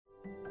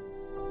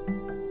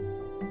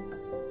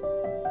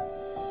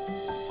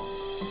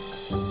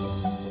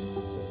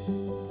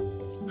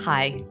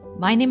Hi,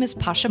 my name is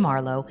Pasha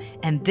Marlowe,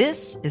 and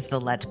this is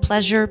the Let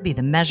Pleasure Be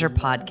the Measure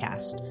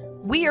podcast.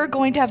 We are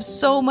going to have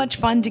so much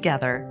fun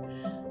together.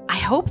 I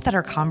hope that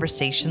our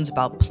conversations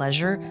about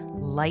pleasure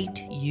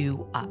light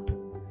you up.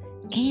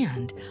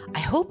 And I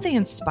hope they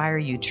inspire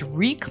you to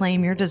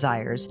reclaim your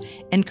desires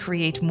and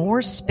create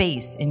more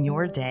space in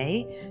your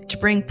day to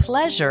bring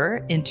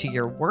pleasure into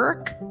your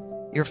work,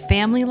 your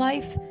family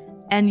life,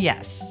 and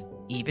yes,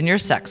 even your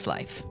sex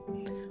life.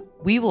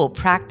 We will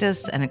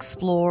practice and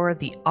explore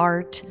the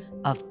art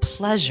of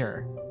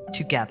pleasure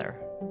together.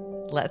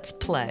 Let's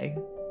play.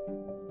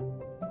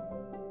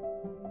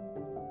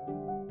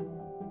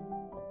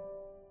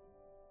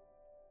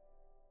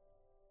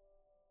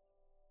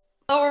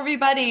 Hello,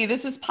 everybody.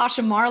 This is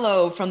Pasha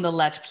Marlowe from the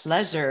Let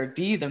Pleasure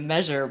Be the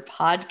Measure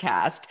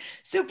podcast.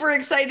 Super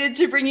excited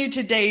to bring you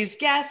today's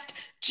guest,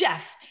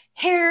 Jeff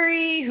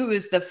Harry, who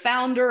is the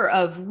founder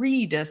of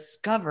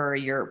Rediscover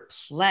Your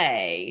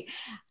Play.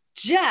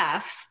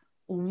 Jeff,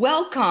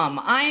 welcome.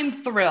 I'm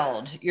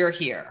thrilled you're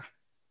here.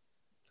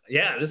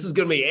 Yeah, this is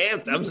going to be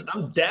amped.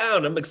 I'm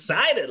down. I'm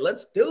excited.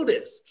 Let's do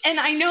this. And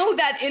I know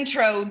that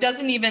intro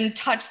doesn't even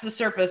touch the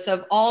surface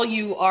of all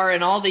you are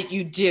and all that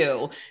you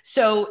do.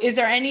 So is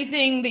there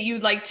anything that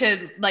you'd like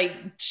to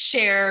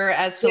share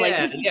as to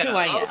this is who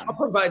I am? I'll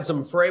provide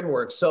some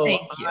framework. So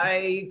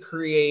I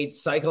create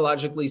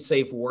psychologically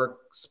safe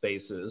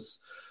workspaces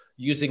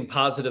using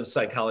positive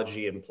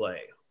psychology in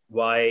play.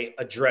 Why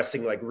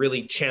addressing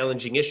really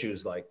challenging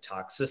issues like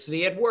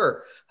toxicity at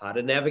work, how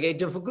to navigate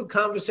difficult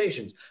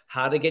conversations,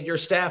 how to get your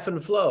staff in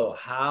flow,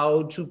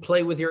 how to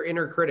play with your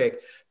inner critic.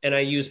 And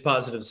I use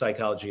positive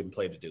psychology in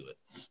play to do it.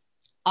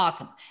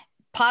 Awesome.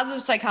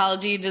 Positive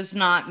psychology does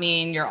not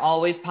mean you're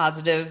always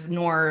positive,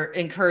 nor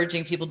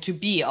encouraging people to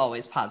be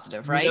always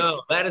positive, right?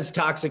 No, that is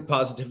toxic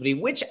positivity,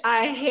 which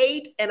I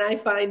hate and I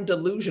find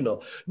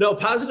delusional. No,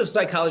 positive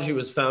psychology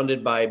was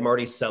founded by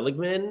Marty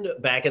Seligman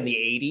back in the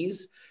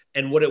 80s.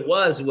 And what it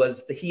was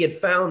that he had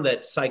found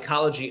that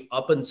psychology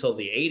up until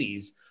the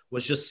 80s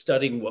was just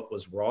studying what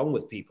was wrong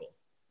with people.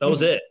 That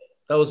was it.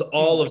 That was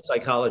all of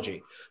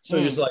psychology. So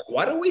he was like,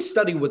 why don't we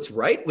study what's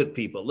right with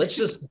people? Let's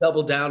just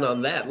double down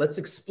on that. Let's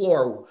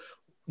explore,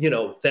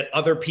 that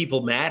other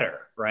people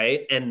matter,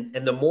 right? And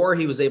the more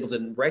he was able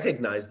to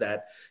recognize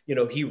that,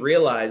 he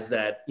realized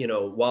that,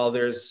 while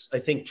there's, I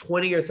think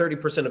 20 or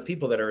 30% of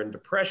people that are in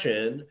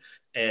depression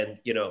and,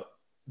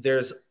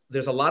 there's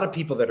a lot of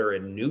people that are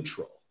in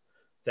neutral,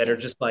 that are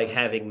just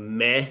having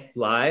meh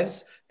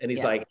lives. And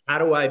he's like, how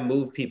do I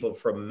move people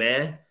from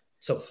meh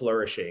to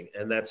flourishing?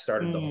 And that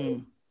started the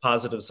whole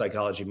positive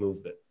psychology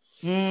movement.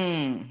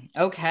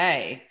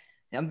 Okay.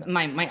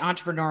 My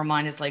entrepreneur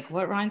mind is like,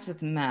 what rhymes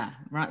with meh?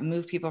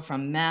 Move people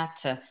from meh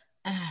to,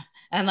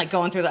 and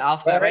going through the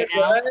alphabet right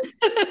now.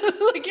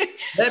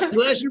 Let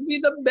pleasure be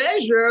the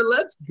measure.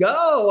 Let's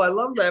go. I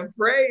love that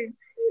phrase.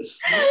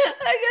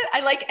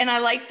 I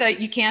like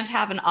that you can't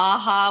have an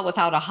aha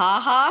without a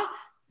ha-ha.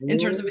 In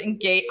terms of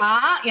engage, see?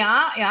 I'll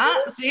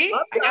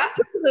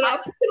pick it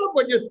up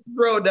when you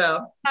throw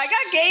down. I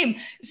got game.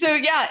 So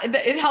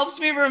it helps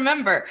me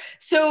remember.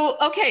 So,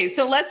 okay,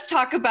 so let's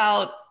talk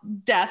about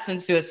death and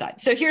suicide.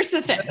 So here's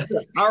the thing.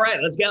 All right,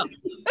 let's go.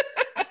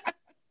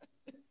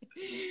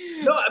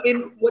 No, I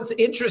mean, what's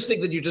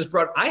interesting that you just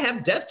brought, I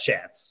have death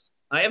chats.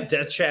 I have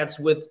death chats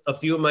with a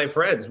few of my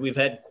friends. We've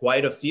had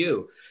quite a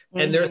few.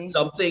 And there's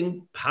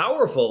something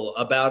powerful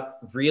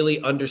about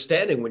really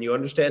understanding. When you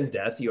understand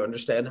death, you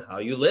understand how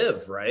you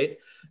live, right?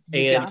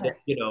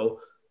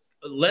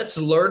 Let's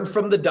learn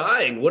from the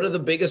dying. One of the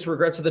biggest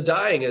regrets of the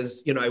dying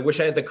is, I wish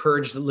I had the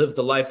courage to live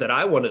the life that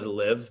I wanted to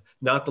live,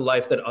 not the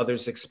life that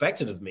others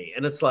expected of me.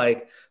 And it's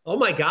like, oh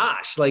my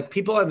gosh,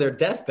 people on their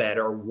deathbed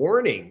are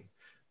warning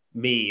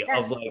me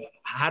of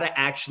how to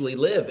actually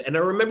live. And I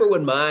remember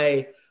when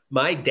my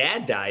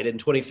dad died in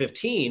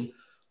 2015,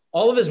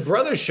 all of his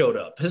brothers showed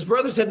up. His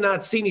brothers had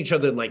not seen each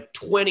other in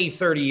 20,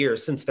 30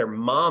 years since their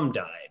mom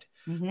died.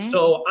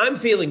 So I'm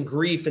feeling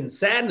grief and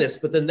sadness,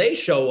 but then they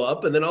show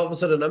up and then all of a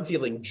sudden I'm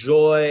feeling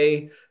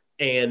joy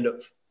and,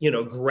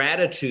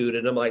 gratitude.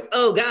 And I'm like,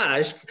 oh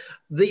gosh,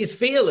 these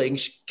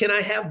feelings, can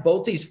I have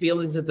both these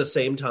feelings at the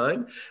same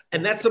time?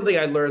 And that's something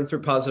I learned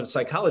through positive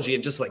psychology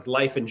and just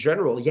life in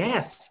general.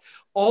 Yes.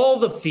 All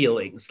the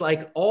feelings,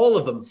 all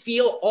of them,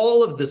 feel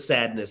all of the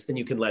sadness, then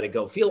you can let it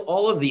go. Feel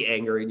all of the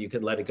anger and you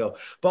can let it go,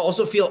 but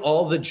also feel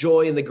all the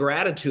joy and the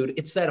gratitude.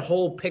 It's that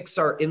whole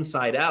Pixar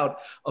Inside Out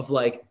of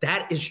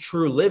that is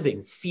true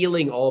living,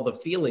 feeling all the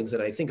feelings.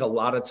 And I think a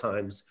lot of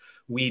times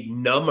we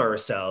numb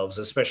ourselves,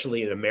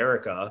 especially in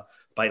America,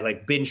 by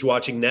binge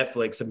watching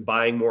Netflix and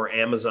buying more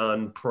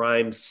Amazon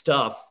Prime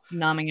stuff.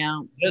 Numbing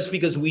out. Just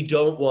because we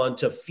don't want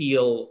to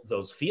feel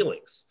those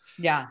feelings.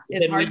 Yeah,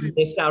 it's hard to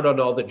miss out on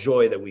all the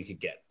joy that we could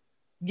get.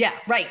 Yeah,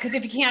 right. Because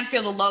if you can't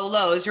feel the low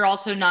lows, you're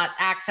also not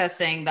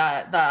accessing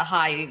the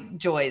high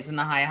joys and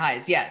the high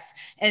highs. Yes,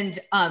 and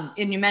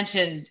you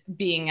mentioned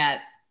being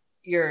at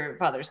your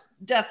father's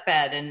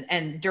deathbed,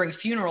 and during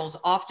funerals,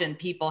 often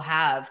people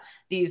have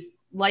these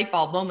light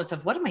bulb moments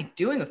of what am I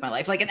doing with my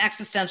life, like an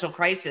existential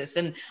crisis.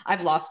 And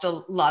I've lost a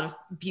lot of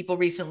people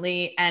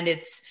recently, and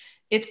it's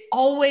it's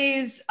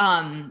always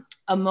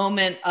a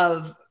moment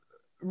of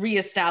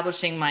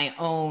reestablishing my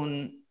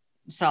own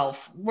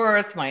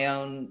self-worth, my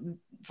own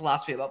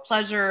philosophy about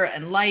pleasure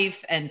and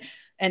life, and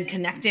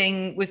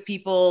connecting with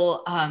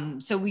people.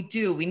 So we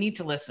need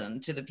to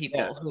listen to the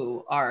people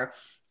who are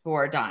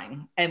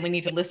dying, and we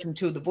need to listen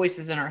to the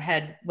voices in our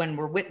head when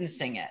we're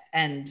witnessing it,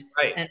 and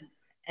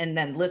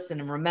then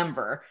listen and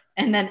remember,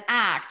 and then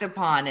act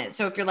upon it.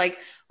 So if you're like,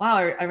 wow,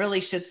 I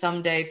really should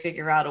someday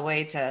figure out a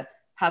way to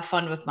have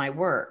fun with my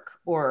work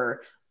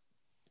or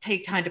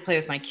take time to play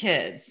with my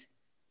kids,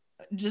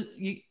 do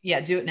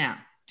it now.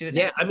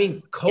 Yeah, I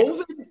mean,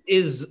 COVID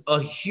is a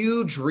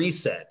huge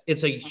reset.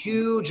 It's a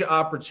huge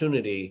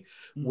opportunity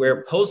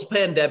where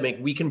post-pandemic,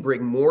 we can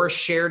bring more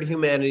shared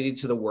humanity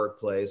to the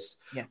workplace,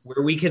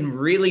 where we can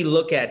really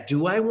look at,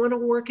 do I want to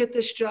work at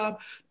this job?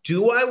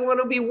 Do I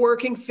want to be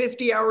working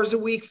 50 hours a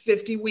week,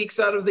 50 weeks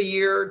out of the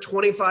year,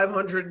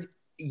 2,500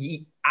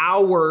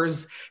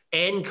 hours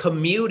and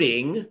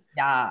commuting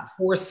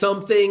for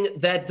something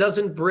that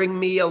doesn't bring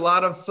me a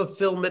lot of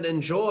fulfillment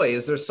and joy?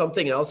 Is there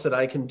something else that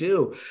I can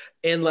do?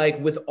 And like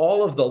with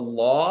all of the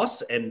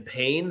loss and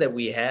pain that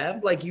we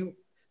have, like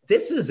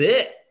this is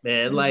it,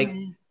 man. Like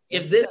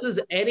if this is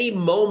any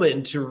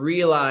moment to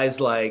realize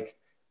like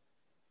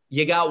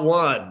you got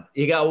one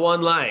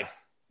life,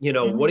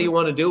 what do you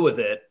want to do with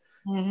it?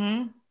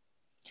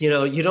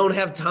 You don't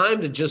have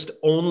time to just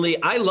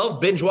I love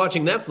binge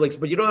watching Netflix,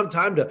 but you don't have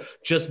time to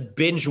just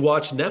binge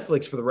watch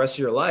Netflix for the rest of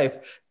your life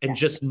and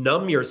just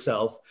numb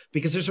yourself,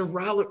 because there's a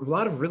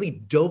lot of really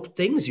dope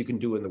things you can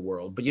do in the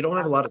world, but you don't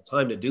have a lot of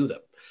time to do them.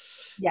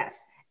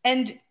 Yes.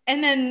 And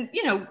then,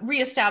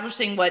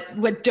 reestablishing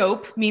what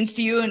dope means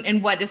to you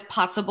and what is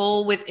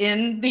possible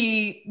within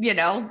the,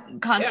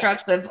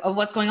 constructs of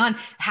what's going on.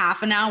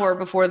 Half an hour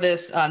before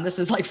this, this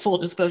is like full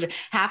disclosure,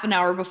 half an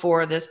hour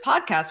before this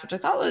podcast, which I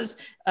thought was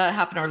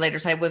half an hour later.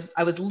 So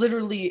I was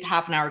literally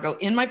half an hour ago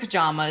in my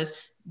pajamas,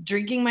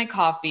 drinking my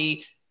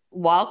coffee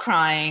while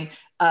crying,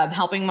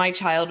 helping my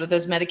child with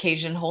his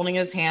medication, holding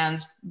his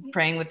hands,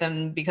 praying with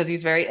him because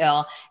he's very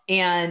ill.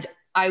 And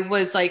I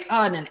was like,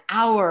 oh, in an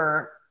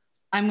hour,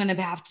 I'm going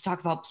to have to talk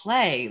about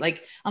play.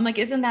 Like, I'm like,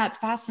 isn't that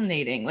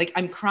fascinating? Like,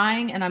 I'm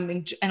crying and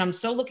I'm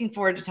so looking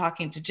forward to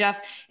talking to Jeff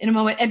in a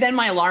moment. And then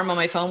my alarm on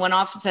my phone went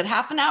off and said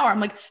half an hour.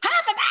 I'm like,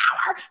 half an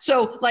hour.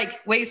 So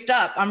like, waist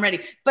up, I'm ready.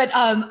 But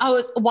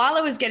while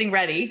I was getting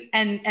ready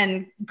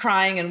and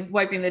crying and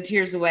wiping the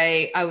tears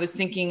away, I was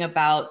thinking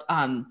about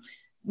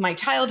my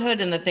childhood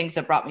and the things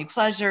that brought me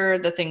pleasure,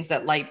 the things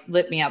that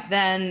lit me up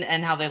then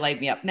and how they light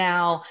me up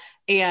now.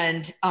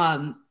 And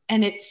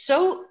it's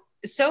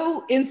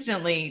so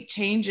instantly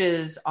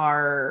changes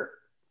our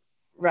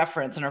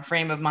reference and our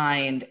frame of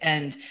mind.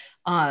 And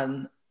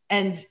am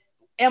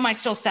I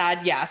still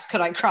sad? Yes. Could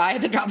I cry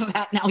at the drop of a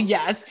hat now?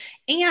 Yes.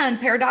 And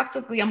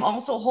paradoxically, I'm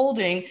also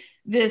holding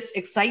this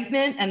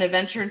excitement and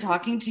adventure in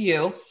talking to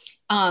you,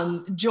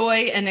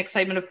 joy and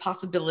excitement of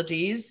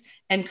possibilities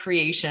and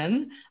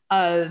creation,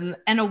 and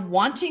a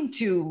wanting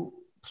to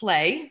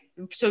play.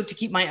 So to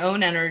keep my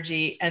own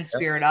energy and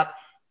spirit up,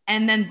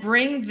 and then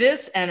bring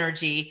this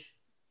energy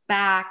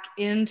back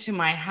into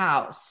my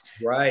house,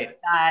 right? So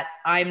that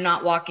I'm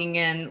not walking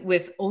in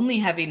with only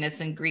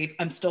heaviness and grief.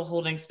 I'm still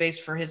holding space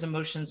for his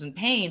emotions and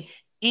pain.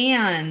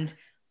 And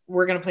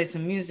we're going to play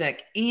some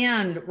music,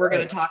 and we're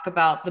going to talk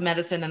about the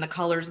medicine and the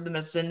colors of the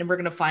medicine. And we're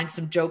going to find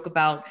some joke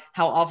about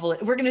how awful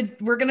we're going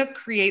to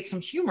create some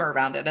humor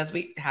around it as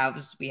we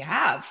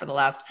have for the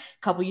last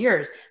couple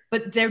years.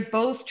 But they're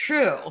both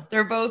true.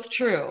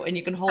 And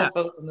you can hold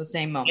both in the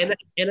same moment.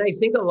 And I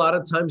think a lot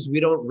of times we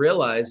don't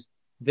realize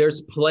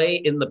there's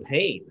play in the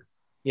pain.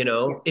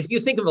 If you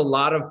think of a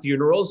lot of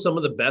funerals, some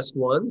of the best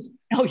ones,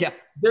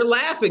 they're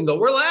laughing though.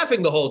 We're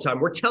laughing the whole time.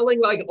 We're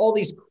telling like all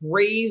these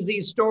crazy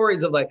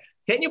stories of like,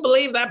 can you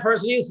believe that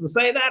person used to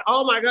say that?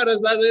 Oh my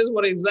goodness, that is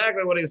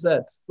exactly what he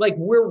said. Like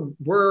we're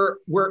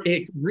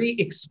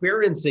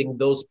re-experiencing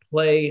those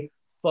play,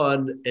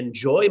 fun, and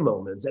joy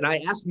moments. And I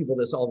ask people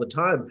this all the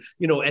time,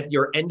 at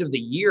your end of the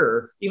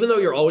year, even though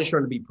you're always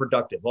trying to be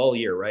productive all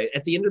year, right?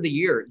 At the end of the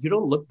year, you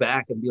don't look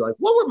back and be like,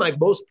 what were my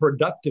most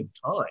productive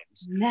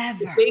times?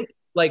 Never. You think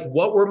like,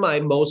 what were my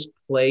most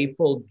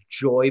playful,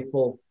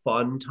 joyful,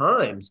 fun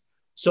times?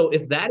 So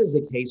if that is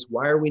the case,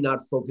 why are we not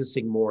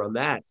focusing more on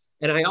that?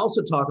 And I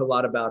also talk a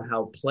lot about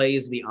how play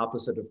is the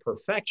opposite of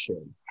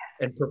perfection.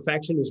 And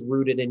perfection is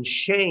rooted in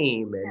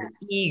shame and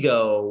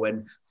ego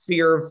and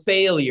fear of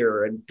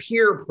failure and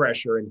peer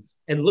pressure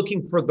and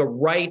looking for the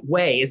right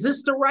way. Is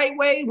this the right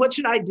way? What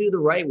should I do the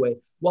right way?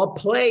 While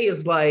play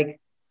is like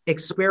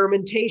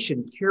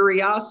experimentation,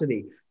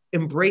 curiosity,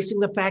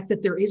 embracing the fact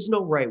that there is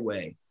no right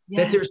way,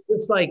 that there's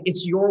just like,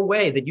 it's your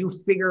way, that you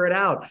figure it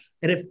out.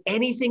 And if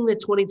anything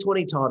that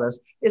 2020 taught us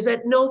is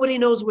that nobody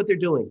knows what they're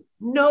doing.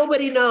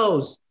 Nobody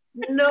knows.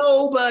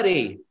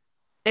 Nobody.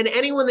 And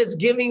anyone that's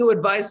giving you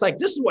advice like,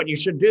 this is what you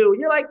should do,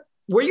 you're like,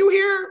 were you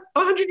here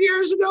 100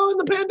 years ago in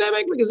the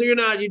pandemic? Because if you're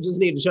not, you just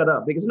need to shut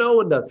up, because no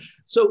one does.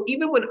 So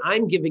even when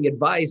I'm giving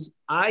advice,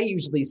 I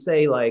usually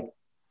say like,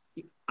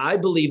 I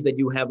believe that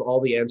you have all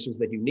the answers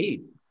that you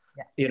need.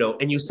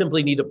 and you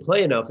simply need to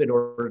play enough in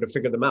order to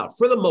figure them out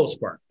for the most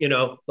part,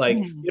 like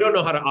you don't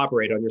know how to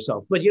operate on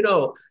yourself, but you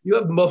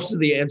have most of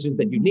the answers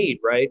that you need.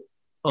 Right.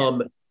 Yes.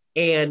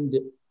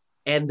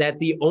 And that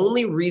the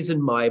only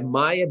reason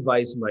my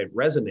advice might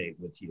resonate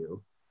with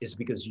you is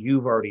because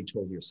you've already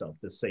told yourself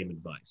the same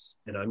advice.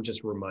 And I'm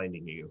just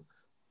reminding you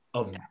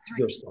of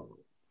yourself.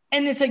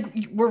 And it's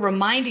like, we're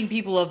reminding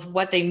people of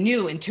what they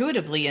knew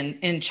intuitively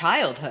in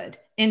childhood.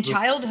 In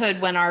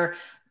childhood, when our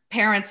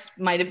parents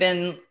might have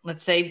been,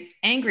 let's say,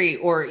 angry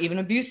or even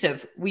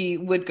abusive, we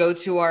would go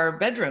to our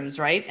bedrooms,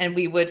 right? And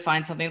we would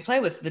find something to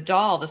play with, the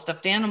doll, the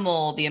stuffed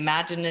animal, the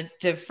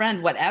imaginative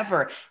friend,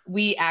 whatever.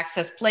 We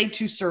access play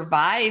to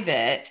survive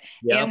it.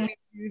 Yep. And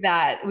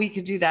we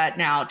could do that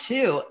now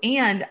too.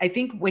 And I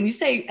think when you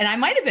say, and I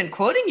might have been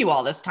quoting you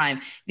all this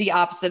time, the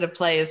opposite of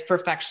play is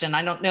perfection.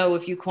 I don't know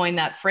if you coined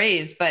that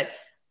phrase, but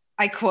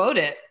I quote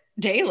it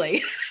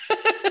daily.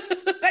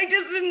 I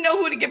just didn't know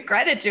who to give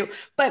credit to.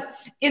 But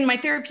in my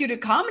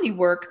therapeutic comedy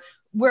work,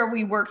 where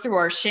we work through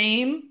our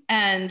shame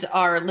and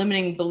our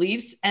limiting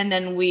beliefs, and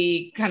then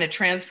we kind of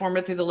transform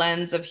it through the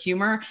lens of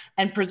humor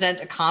and present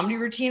a comedy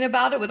routine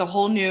about it with a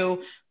whole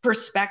new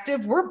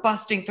perspective, we're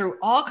busting through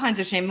all kinds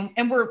of shame,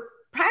 and we're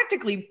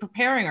practically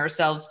preparing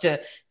ourselves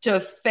to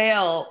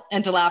fail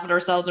and to laugh at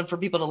ourselves and for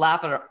people to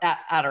laugh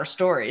at our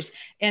stories.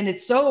 And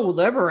it's so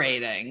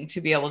liberating to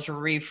be able to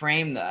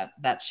reframe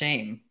that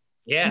shame.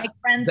 Yeah. Make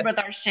friends with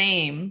our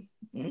shame.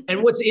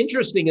 And what's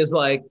interesting is,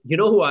 like,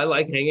 who I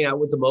like hanging out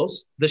with the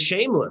most? The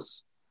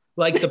shameless.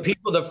 Like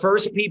the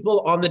first people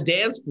on the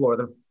dance floor,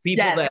 the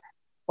people that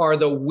are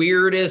the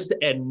weirdest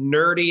and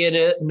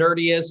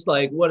nerdiest.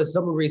 Like, what is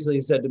someone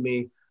recently said to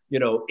me,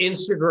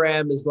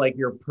 Instagram is like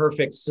your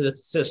perfect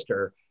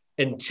sister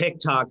and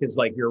TikTok is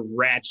like your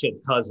ratchet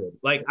cousin.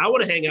 Like, I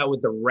want to hang out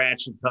with the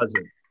ratchet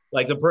cousin,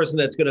 like the person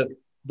that's going to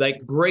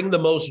like bring the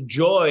most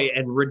joy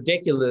and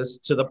ridiculous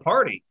to the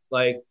party.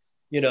 Like,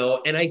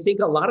 and I think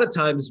a lot of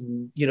times,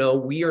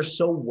 we are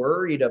so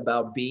worried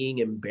about being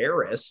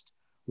embarrassed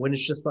when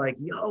it's just like,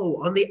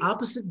 on the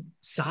opposite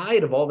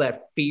side of all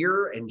that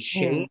fear and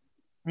shame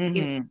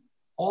is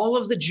all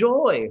of the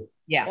joy,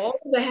 all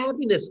of the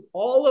happiness,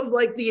 all of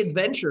like the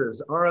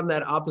adventures are on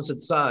that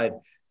opposite side.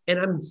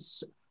 And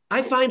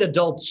I find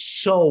adults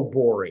so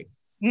boring.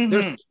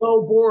 They're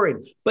so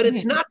boring, but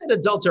it's not that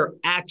adults are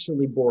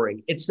actually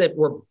boring. It's that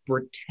we're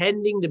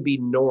pretending to be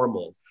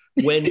normal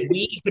when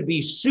we could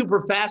be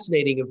super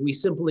fascinating if we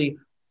simply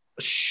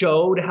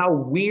showed how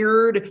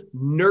weird,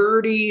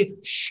 nerdy,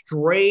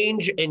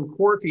 strange, and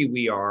quirky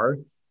we are.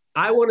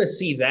 I want to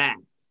see that.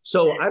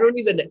 So I don't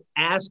even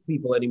ask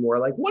people anymore,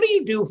 like, what do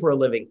you do for a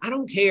living? I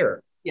don't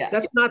care. Yeah.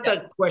 That's not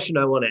the question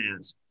I want to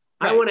ask.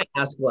 Right. I want to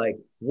ask, like,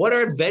 what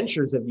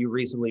adventures have you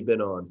recently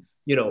been on?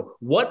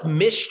 What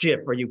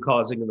mischief are you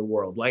causing in the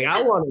world? Like,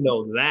 I want to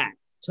know that.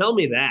 Tell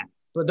me that.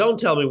 But don't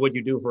tell me what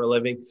you do for a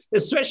living,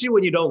 especially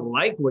when you don't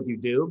like what you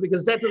do,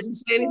 because that doesn't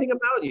say anything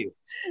about you.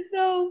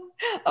 No.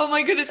 Oh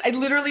my goodness. I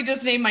literally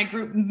just named my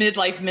group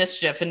Midlife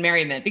Mischief and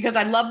Merriment because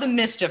I love the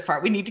mischief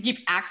part. We need to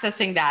keep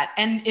accessing that.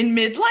 And in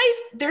midlife,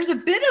 there's a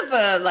bit of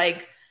a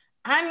like,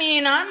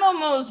 I'm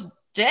almost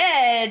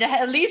dead,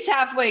 at least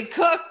halfway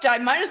cooked. I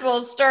might as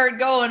well start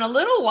going a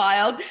little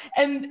wild.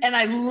 And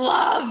I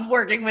love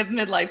working with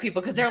midlife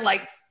people because they're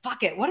like,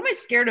 fuck it. What am I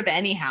scared of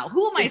anyhow?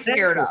 Who am I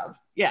scared of?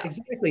 Yeah,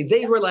 exactly.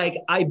 They were like,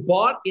 I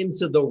bought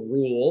into the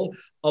rule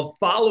of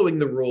following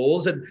the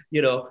rules and,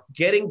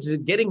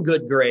 getting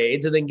good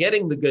grades and then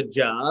getting the good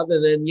job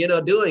and then,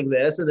 doing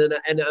this. And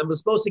I was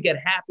supposed to get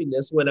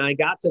happiness when I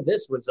got to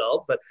this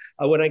result. But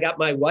when I got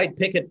my white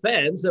picket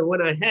fence and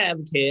when I have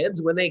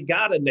kids, when they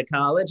got into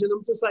college, and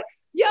I'm just like,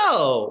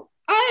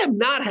 I am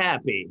not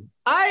happy.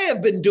 I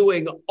have been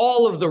doing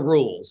all of the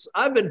rules.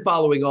 I've been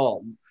following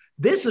all.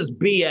 This is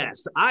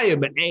BS. I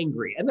am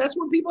angry. And that's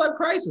when people have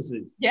crises.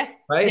 Yeah.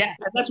 Right. Yeah.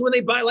 And that's when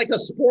they buy like a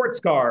sports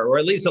car, or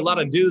at least a lot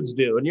of dudes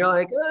do. And you're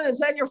like, is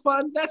that your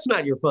fun? That's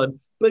not your fun.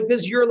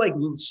 Because you're like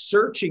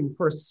searching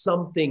for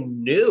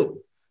something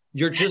new.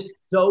 You're just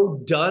so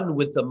done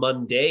with the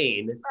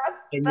mundane.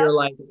 And you're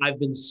like, I've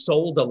been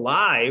sold a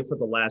lie for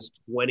the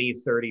last 20,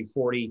 30,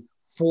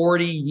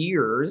 40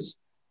 years.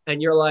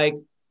 And you're like,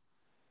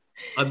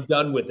 I'm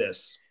done with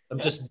this. I'm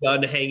just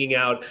done hanging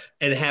out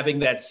and having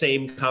that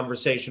same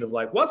conversation of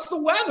like, what's the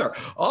weather?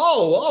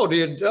 What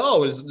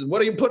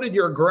do you put in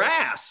your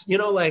grass?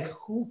 Like,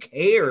 who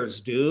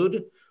cares,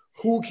 dude?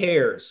 Who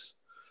cares?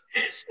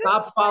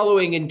 Stop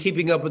following and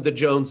keeping up with the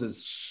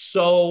Joneses.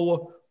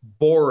 So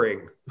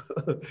boring.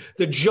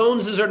 The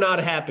Joneses are not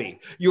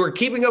happy. You are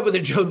keeping up with the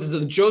Joneses,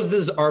 and the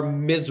Joneses are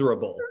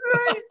miserable.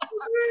 Right.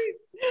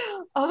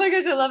 Oh my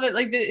gosh, I love it.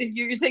 Like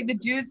you're saying the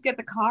dudes get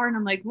the car, and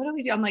I'm like, what do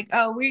we do? I'm like,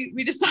 oh,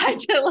 we decide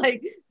to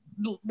like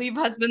leave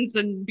husbands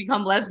and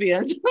become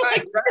lesbians.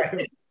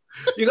 Right.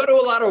 You go to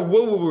a lot of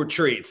woo-woo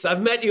retreats.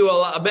 I've met you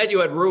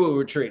at woo-woo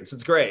retreats.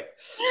 It's great.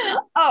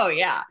 Oh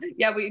yeah.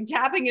 We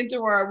tapping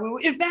into our woo.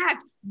 In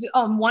fact,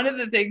 one of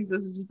the things,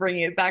 this is just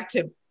bringing it back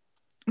to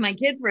my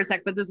kid for a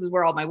sec, but this is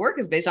where all my work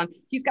is based on.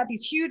 He's got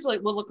these huge,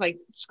 like, will look like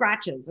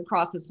scratches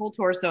across his whole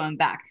torso and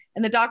back.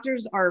 And the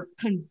doctors are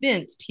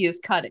convinced he is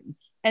cutting.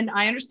 And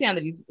I understand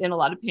that he's in a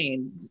lot of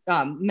pain,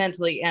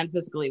 mentally and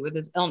physically with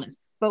his illness,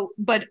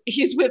 but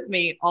he's with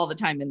me all the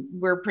time, and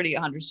we're pretty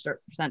 100%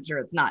 sure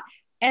it's not.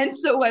 And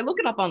so I look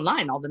it up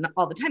online all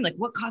the time, like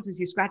what causes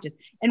you scratches.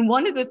 And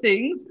one of the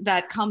things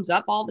that comes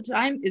up all the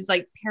time is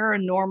like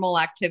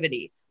paranormal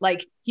activity.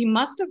 Like he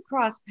must have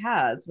crossed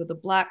paths with a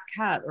black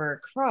cat or a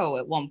crow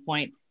at one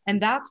point, and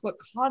that's what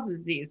causes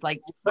these like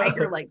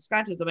tiger-like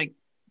scratches. I'm like,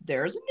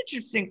 there's an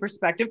interesting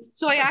perspective.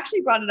 So I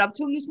actually brought it up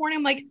to him this morning.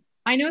 I'm like,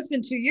 I know it's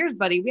been 2 years,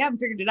 buddy. We haven't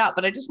figured it out,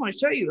 but I just want to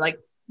show you, like,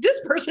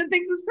 this person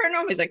thinks it's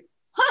paranormal. He's like,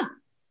 huh,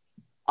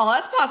 oh,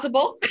 that's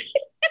possible.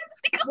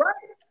 Right.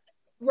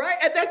 Right.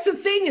 And that's the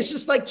thing. It's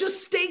just like,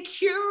 just stay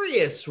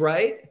curious,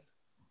 right?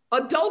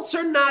 Adults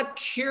are not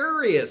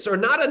curious, or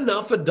not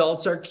enough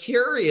adults are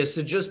curious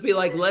to just be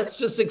like, let's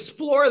just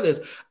explore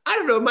this. I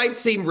don't know. It might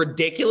seem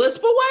ridiculous,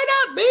 but why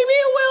not? Maybe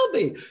it will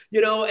be,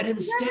 you know, and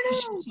instead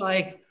it's just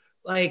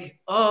like,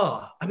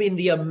 oh, I mean,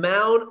 the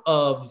amount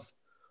of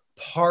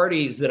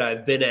parties that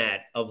I've been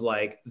at of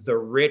like the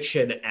rich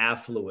and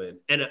affluent,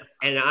 and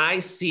I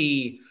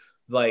see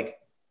like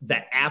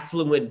the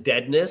affluent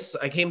deadness.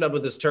 I came up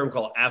with this term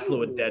called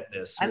affluent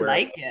deadness. I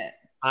like it.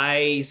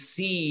 I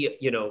see,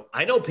 you know,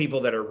 I know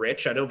people that are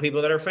rich. I know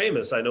people that are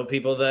famous. I know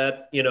people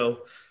that, you know,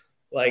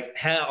 like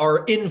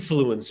are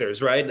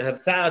influencers, right? And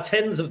have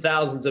tens of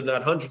thousands, if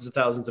not hundreds of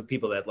thousands of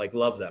people that like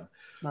love them.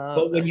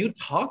 But when you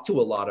talk to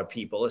a lot of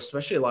people,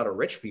 especially a lot of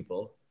rich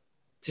people,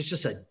 there's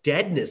just a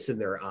deadness in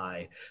their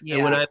eye. Yeah.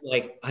 And when I'm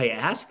like, I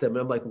ask them,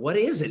 I'm like, what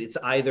is it? It's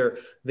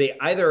they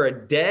either are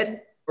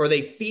dead or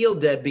they feel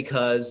dead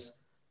because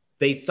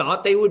they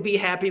thought they would be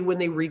happy when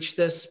they reached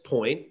this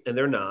point and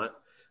they're not.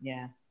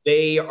 Yeah.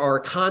 They are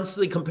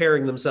constantly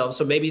comparing themselves.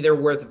 So maybe they're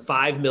worth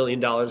 $5 million,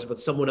 but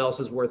someone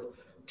else is worth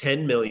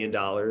 $10 million,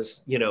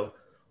 you know,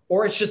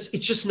 or it's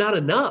just not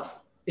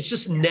enough. It's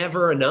just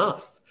never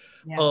enough.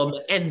 Yeah.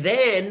 And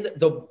then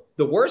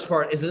the worst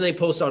part is then they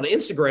post on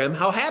Instagram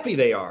how happy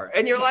they are.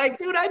 And you're like,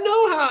 dude, I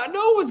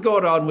know what's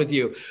going on with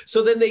you.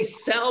 So then they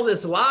sell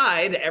this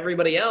lie to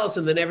everybody else.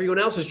 And then everyone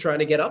else is trying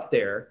to get up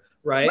there.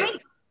 Right.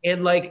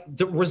 And like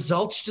the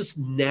results just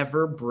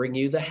never bring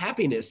you the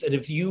happiness. And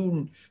if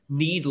you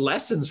need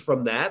lessons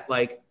from that,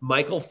 like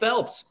Michael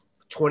Phelps,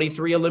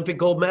 23 Olympic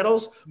gold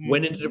medals,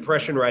 went into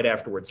depression right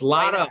afterwards. A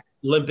lot of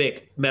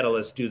Olympic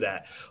medalists do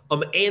that.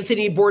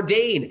 Anthony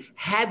Bourdain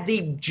had the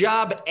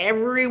job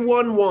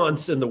everyone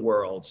wants in the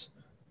world.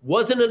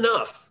 Wasn't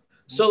enough.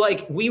 So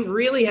like, we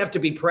really have to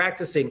be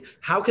practicing.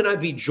 How can I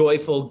be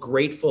joyful,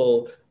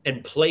 grateful,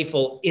 and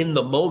playful in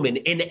the moment,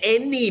 in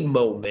any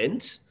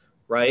moment,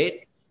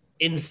 right?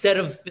 Instead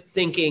of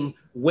thinking,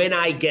 when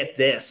I get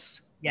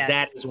this,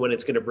 that is when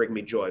it's going to bring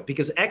me joy.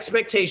 Because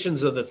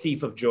expectations are the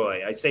thief of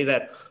joy. I say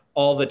that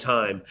all the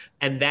time.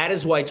 And that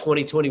is why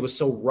 2020 was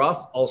so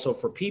rough also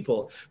for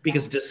people,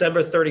 because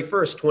December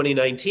 31st,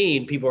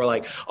 2019, people are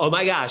like, oh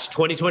my gosh,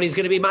 2020 is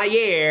going to be my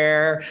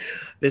year.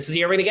 This is the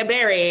year I'm going to get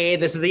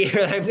married. This is the year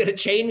that I'm going to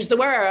change the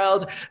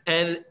world.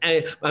 And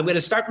I'm going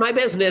to start my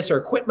business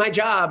or quit my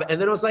job. And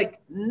then it was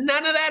like,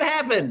 none of that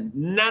happened.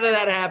 None of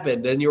that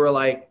happened. And you were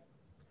like,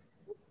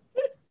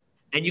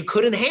 and you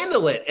couldn't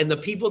handle it. And the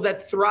people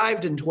that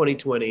thrived in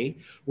 2020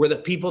 were the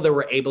people that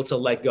were able to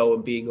let go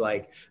and being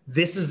like,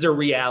 this is the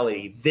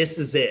reality. This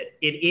is it.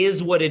 It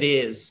is what it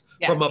is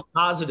from a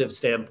positive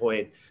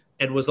standpoint.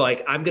 And was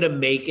like, I'm going to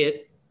make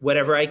it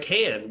whatever I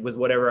can with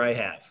whatever I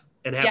have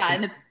and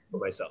have for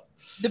myself.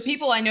 The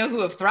people I know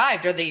who have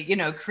thrived are the, you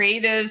know,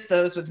 creatives,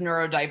 those with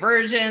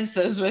neurodivergence,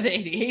 those with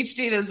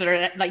ADHD, those that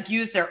are like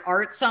use their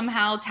art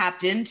somehow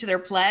tapped into their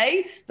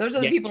play. Those are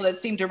the people that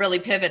seem to really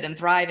pivot and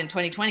thrive in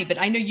 2020. But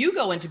I know you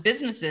go into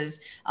businesses.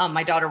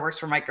 My daughter works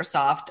for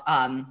Microsoft,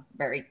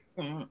 very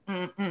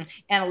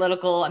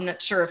analytical. I'm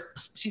not sure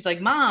if she's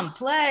like, Mom,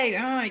 play.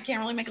 Oh, I can't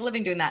really make a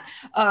living doing that.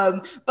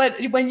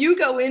 But when you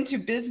go into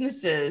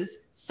businesses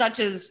such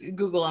as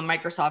Google and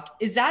Microsoft,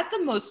 is that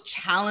the most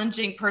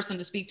challenging person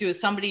to speak to?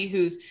 Is somebody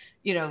who's,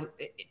 you know,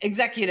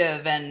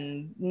 executive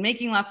and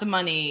making lots of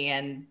money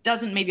and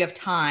doesn't maybe have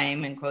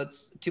time, in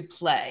quotes, to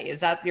play?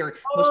 Is that your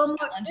most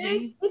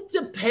challenging? It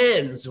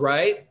depends,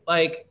 right?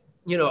 Like,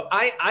 you know,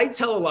 I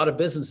tell a lot of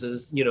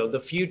businesses, you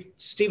know,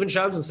 Stephen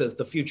Johnson says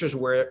the future's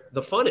where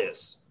the fun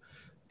is.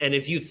 And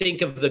if you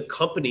think of the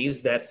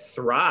companies that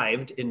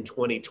thrived in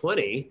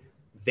 2020,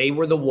 they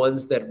were the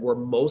ones that were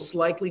most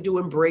likely to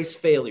embrace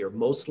failure,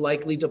 most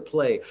likely to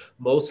play,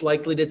 most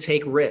likely to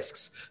take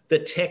risks. The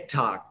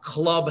TikTok,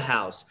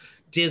 Clubhouse,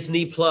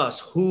 Disney Plus,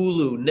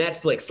 Hulu,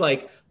 Netflix,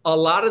 like a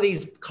lot of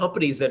these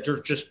companies that are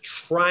just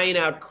trying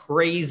out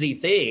crazy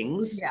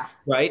things,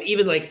 right?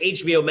 Even like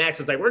HBO Max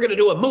is like, we're going to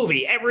do a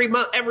movie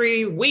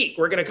every week.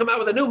 We're going to come out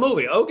with a new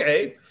movie.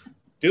 Okay.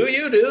 Do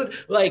you, dude?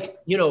 Like,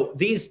 you know,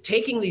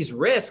 taking these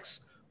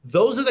risks,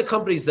 those are the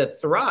companies that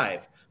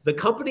thrive. The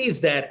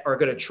companies that are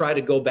going to try to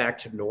go back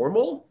to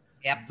normal,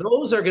 Yep.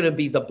 Those are going to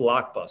be the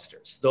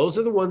blockbusters. Those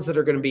are the ones that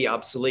are going to be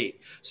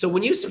obsolete. So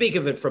when you speak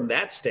of it from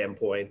that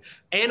standpoint,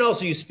 and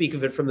also you speak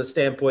of it from the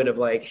standpoint of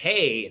like,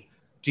 hey,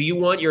 do you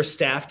want your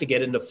staff to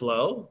get into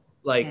flow?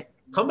 Like,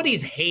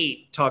 companies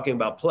hate talking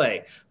about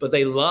play, but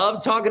they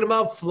love talking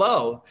about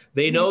flow.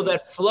 They know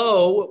that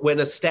flow, when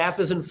a staff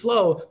is in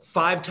flow,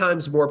 5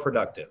 times more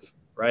productive,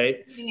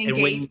 right?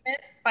 Engagement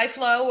by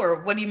flow,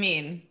 or what do you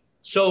mean?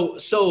 So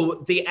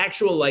the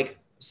actual like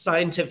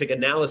scientific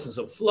analysis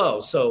of flow.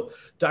 So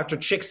Dr.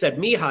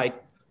 Csikszentmihalyi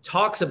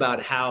talks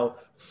about how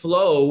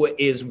flow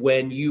is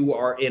when you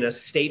are in a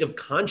state of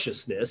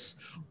consciousness,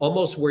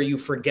 almost where you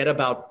forget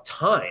about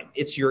time.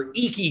 It's your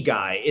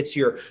ikigai, it's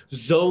your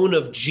zone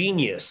of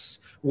genius.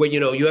 Where,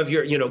 you have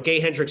your, Gay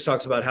Hendricks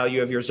talks about how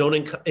you have your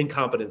zone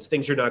incompetence,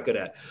 things you're not good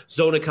at,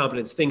 zone of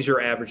competence, things you're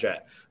average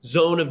at,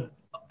 zone of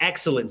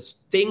excellence,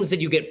 things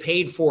that you get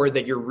paid for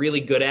that you're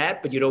really good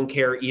at, but you don't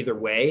care either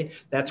way.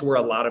 That's where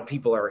a lot of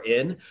people are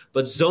in.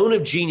 But zone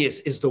of genius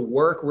is the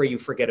work where you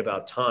forget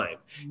about time.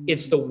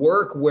 It's the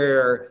work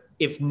where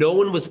if no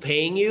one was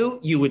paying you,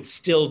 you would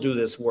still do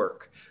this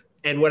work.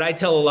 And what I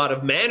tell a lot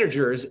of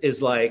managers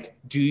is like,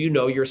 do you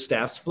know your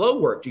staff's flow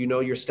work? Do you know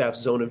your staff's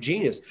zone of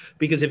genius?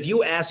 Because if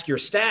you ask your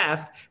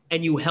staff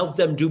and you help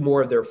them do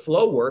more of their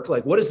flow work,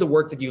 like what is the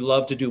work that you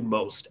love to do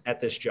most at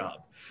this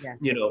job? Yeah.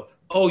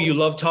 Oh, you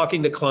love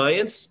talking to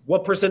clients?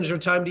 What percentage of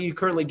time do you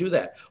currently do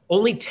that?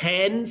 Only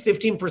 10,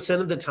 15%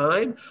 of the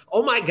time?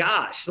 Oh my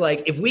gosh.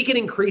 Like if we can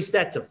increase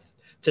that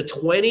to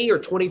 20 or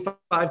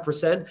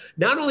 25%,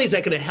 not only is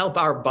that going to help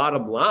our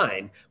bottom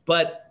line,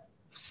 but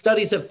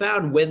studies have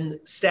found when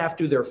staff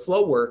do their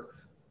flow work,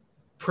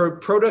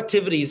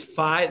 productivity is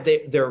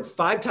they're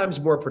 5 times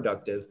more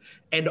productive,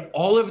 and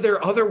all of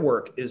their other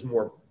work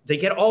they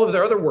get all of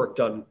their other work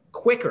done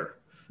quicker.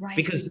 Right.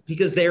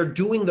 Because they're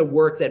doing the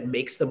work that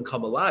makes them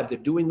come alive. They're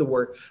doing the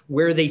work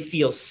where they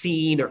feel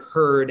seen or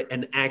heard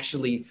and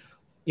actually,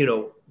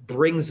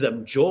 brings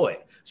them joy.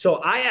 So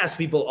I ask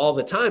people all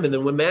the time. And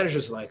then when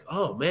managers are like,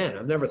 oh man,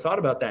 I've never thought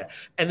about that.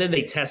 And then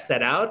they test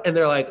that out and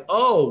they're like,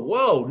 oh,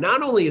 whoa,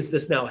 not only is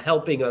this now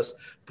helping us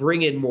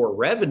bring in more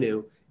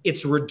revenue,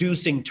 it's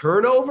reducing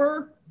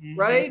turnover,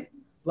 right?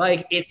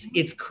 Like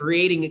it's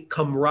creating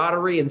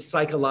camaraderie and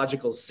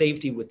psychological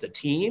safety with the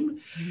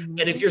team. And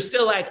if you're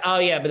still like, oh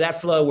yeah, but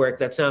that flow work,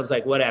 that sounds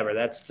like whatever.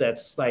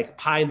 That's like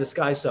pie in the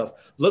sky stuff.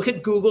 Look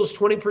at Google's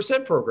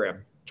 20%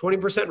 program,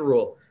 20%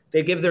 rule.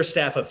 They give their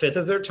staff 1/5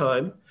 of their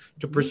time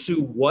to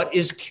pursue what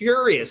is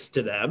curious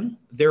to them,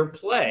 their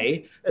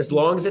play, as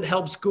long as it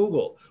helps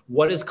Google.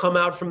 What has come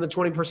out from the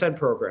 20%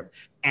 program?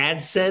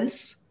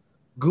 AdSense,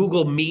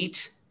 Google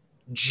Meet,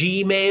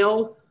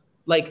 Gmail,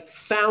 like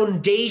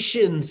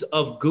foundations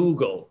of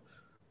Google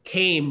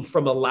came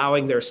from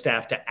allowing their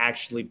staff to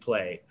actually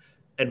play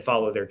and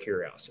follow their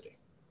curiosity.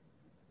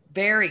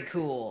 Very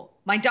cool.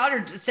 My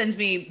daughter sends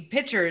me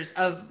pictures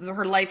of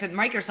her life at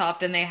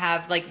Microsoft, and they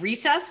have like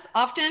recess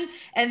often,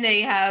 and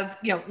they have,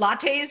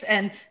 lattes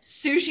and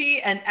sushi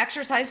and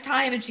exercise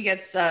time. And she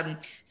gets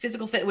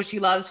physical fit, which she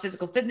loves,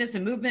 physical fitness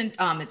and movement.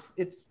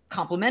 It's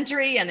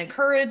complimentary and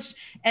encouraged,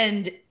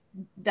 and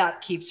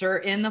that keeps her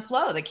in the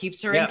flow, that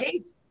keeps her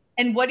engaged.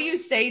 And what do you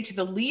say to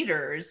the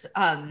leaders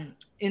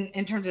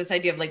in terms of this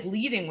idea of like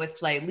leading with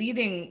play,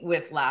 leading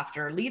with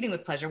laughter, leading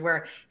with pleasure,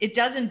 where it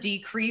doesn't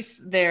decrease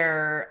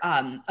their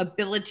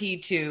ability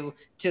to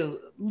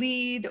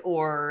lead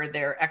or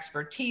their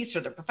expertise or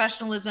their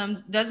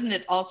professionalism? Doesn't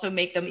it also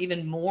make them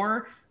even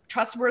more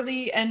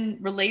trustworthy and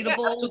relatable?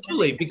 Yeah,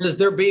 absolutely, because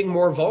they're being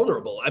more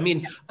vulnerable. I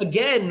mean,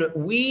 again,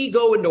 we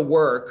go into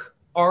work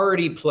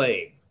already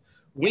playing.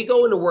 We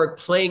go into work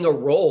playing a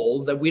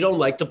role that we don't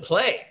like to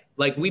play.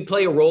 Like we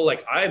play a role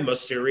like, I'm a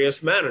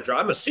serious manager.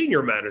 I'm a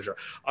senior manager.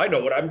 I know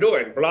what I'm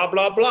doing, blah,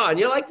 blah, blah. And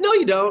you're like, no,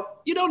 you don't.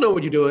 You don't know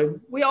what you're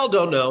doing. We all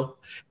don't know.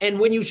 And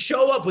when you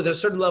show up with a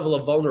certain level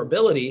of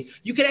vulnerability,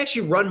 you can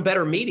actually run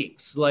better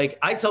meetings. Like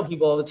I tell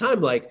people all the time,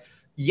 like,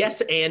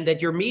 yes, and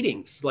at your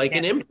meetings, like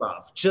in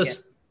improv,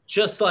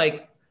 just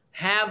like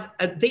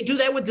they do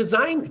that with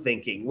design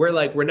thinking. We're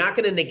like, we're not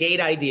going to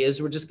negate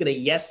ideas. We're just going to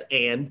yes,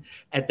 and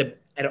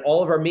at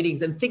all of our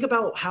meetings. And think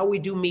about how we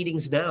do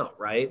meetings now,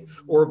 right?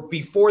 Or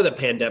before the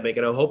pandemic.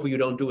 And I hope you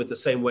don't do it the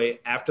same way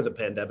after the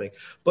pandemic.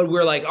 But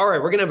we're like, all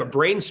right, we're going to have a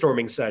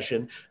brainstorming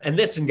session. And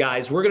listen,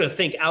 guys, we're going to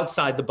think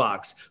outside the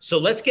box. So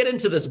let's get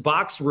into this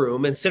box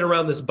room and sit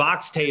around this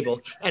box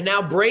table and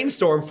now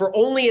brainstorm for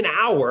only an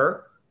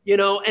hour,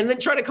 and then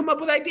try to come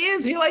up with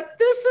ideas. And you're like,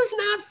 this is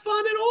not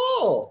fun at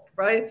all,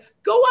 right?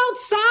 Go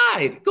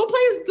outside, go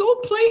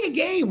play a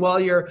game while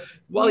you're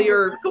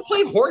go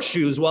play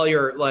horseshoes while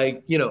you're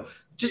like,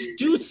 just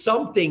do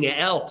something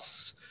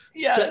else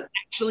to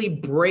actually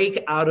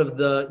break out of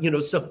the,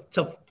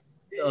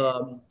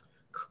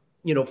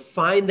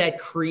 find that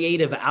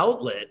creative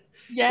outlet.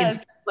 Yes.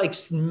 Instead of like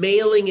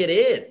mailing it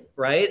in,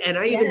 right? And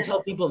I even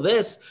tell people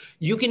this,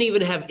 you can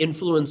even have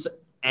influence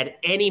at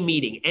any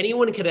meeting.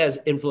 Anyone could have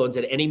influence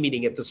at any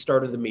meeting at the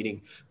start of the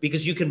meeting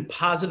because you can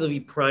positively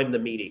prime the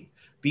meeting.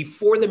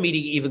 before the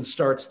meeting even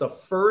starts, the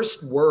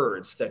first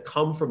words that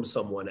come from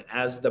someone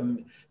as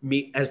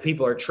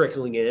people are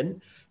trickling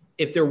in,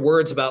 if they're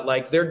words about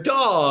like their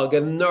dog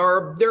and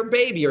their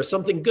baby or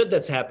something good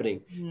that's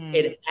happening,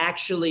 it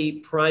actually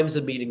primes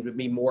the meeting to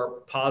be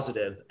more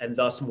positive and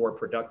thus more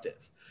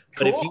productive.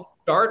 Cool. But if you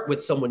start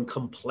with someone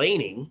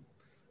complaining,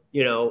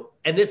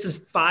 and this is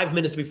 5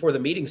 minutes before the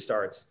meeting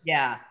starts.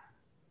 Yeah.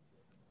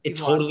 It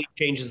totally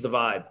changes the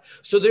vibe.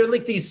 So there are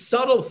like these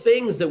subtle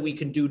things that we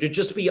can do to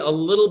just be a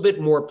little bit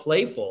more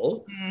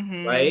playful,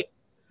 right?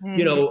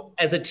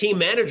 As a team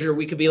manager,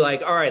 we could be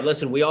like, all right,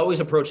 listen, we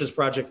always approach this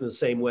project in the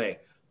same way.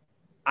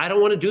 I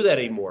don't want to do that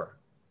anymore.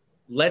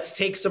 Let's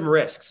take some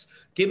risks.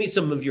 Give me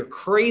some of your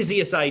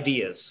craziest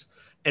ideas.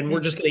 And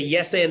we're just going to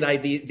yes and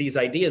these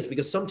ideas,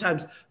 because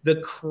sometimes the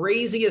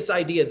craziest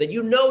idea that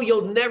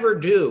you'll never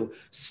do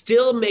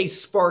still may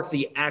spark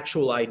the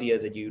actual idea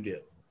that you do.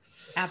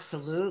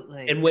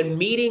 Absolutely. And when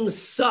meetings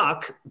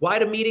suck, why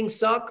do meetings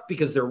suck?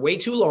 Because they're way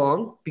too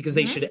long, because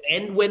they should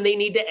end when they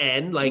need to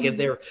end. Like if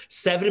they're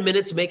 7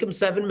 minutes, make them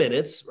 7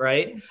 minutes,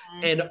 right?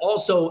 And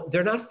also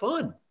they're not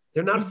fun.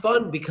 They're not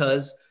fun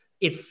because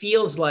it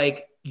feels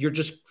like you're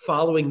just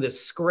following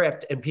this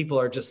script and people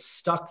are just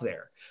stuck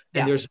there.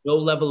 And there's no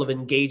level of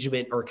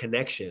engagement or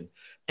connection.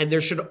 And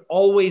there should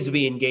always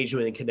be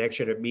engagement and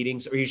connection at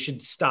meetings, or you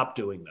should stop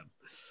doing them.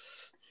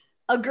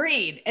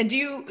 Agreed. And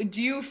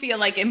do you feel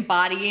like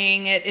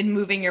embodying it and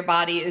moving your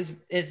body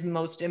is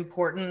most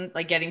important,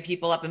 like getting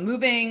people up and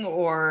moving,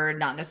 or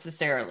not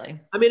necessarily?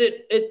 I mean,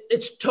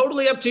 it's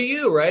totally up to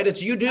you, right?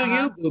 It's you do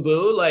you,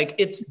 boo-boo. Like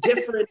it's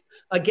different.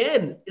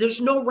 Again,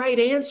 there's no right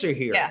answer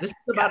here. Yeah. This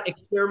is about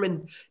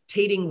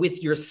experimentating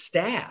with your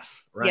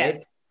staff, right? Yes.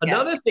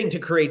 Another thing to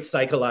create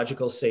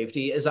psychological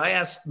safety is I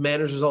ask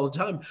managers all the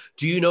time,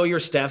 do you know your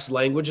staff's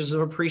languages of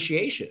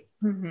appreciation?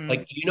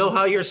 Like, do you know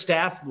how your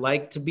staff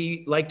like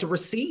to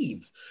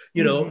receive?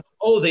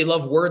 Oh, they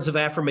love words of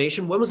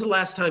affirmation. When was the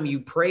last time you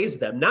praised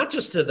them? Not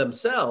just to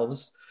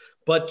themselves,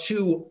 but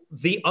to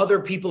the other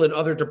people in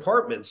other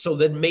departments. So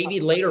that maybe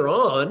later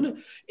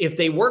on, if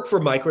they work for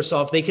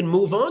Microsoft, they can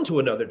move on to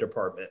another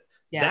department.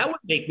 Yeah. That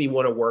would make me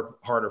want to work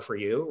harder for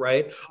you,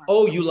 right?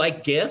 Oh, you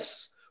like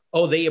gifts?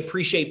 Oh, they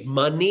appreciate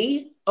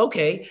money?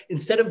 Okay,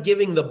 instead of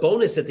giving the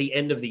bonus at the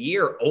end of the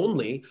year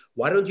only,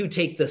 why don't you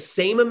take the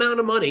same amount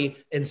of money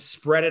and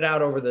spread it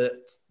out over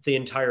the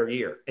entire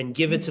year and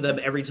give it to them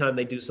every time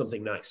they do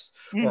something nice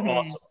or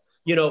awesome?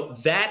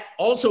 That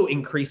also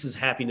increases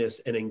happiness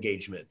and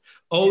engagement.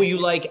 Oh, you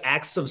like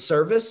acts of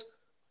service?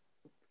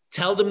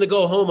 Tell them to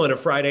go home on a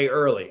Friday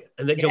early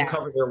and then you'll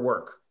cover their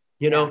work.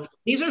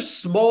 These are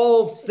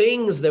small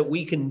things that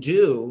we can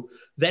do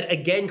that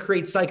again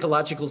create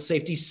psychological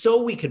safety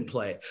so we can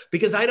play.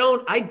 Because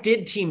I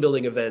did team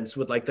building events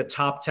with like the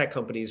top tech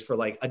companies for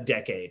like a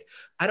decade.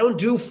 I don't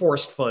do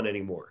forced fun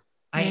anymore.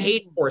 I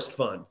hate forced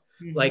fun.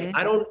 Like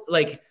I don't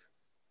like,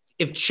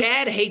 if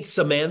Chad hates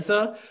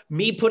Samantha,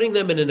 me putting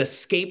them in an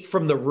escape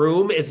from the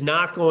room is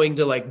not going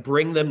to like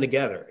bring them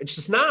together. It's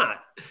just not.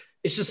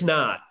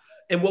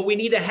 And what we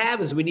need to have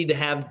is we need to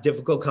have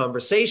difficult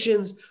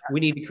conversations. We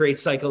need to create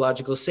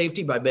psychological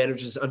safety by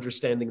managers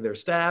understanding their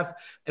staff.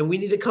 And we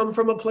need to come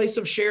from a place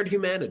of shared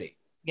humanity.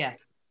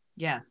 Yes.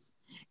 Yes.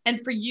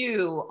 And for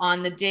you,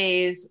 on the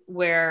days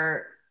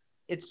where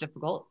it's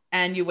difficult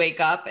and you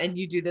wake up and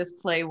you do this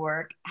play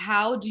work,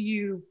 how do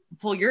you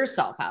pull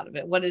yourself out of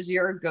it? What is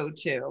your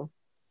go-to?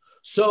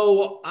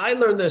 So I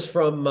learned this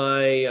from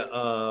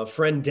my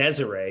friend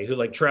Desiree, who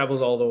like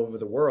travels all over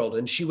the world.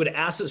 And she would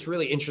ask this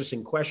really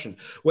interesting question,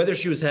 whether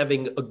she was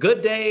having a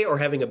good day or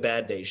having a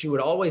bad day. She would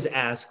always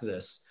ask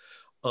this,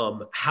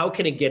 how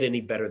can it get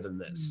any better than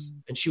this?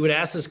 And she would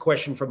ask this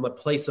question from a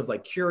place of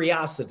like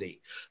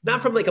curiosity,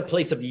 not from like a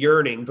place of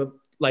yearning, but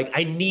like,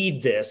 I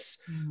need this,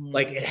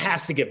 like it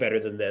has to get better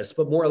than this,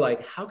 but more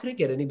like, how can it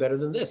get any better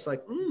than this?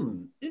 Like,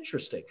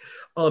 interesting.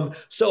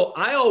 So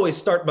I always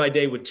start my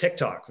day with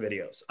TikTok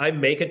videos. I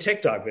make a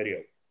TikTok video.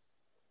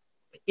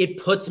 It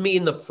puts me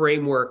in the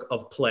framework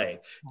of play.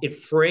 It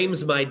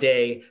frames my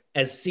day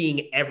as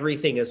seeing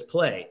everything as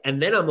play.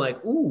 And then I'm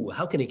like, ooh,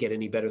 how can it get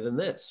any better than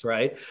this,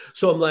 right?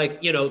 So I'm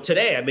like,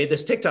 today I made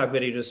this TikTok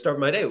video to start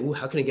my day. Ooh,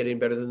 how can it get any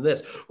better than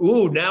this?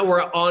 Ooh, now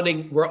we're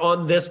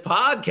on this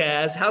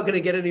podcast. How can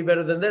it get any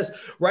better than this?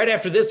 Right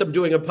after this, I'm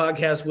doing a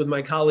podcast with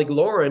my colleague,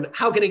 Lauren.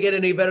 How can it get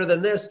any better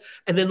than this?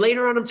 And then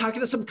later on, I'm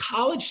talking to some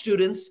college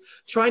students,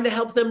 trying to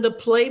help them to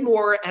play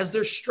more as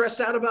they're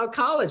stressed out about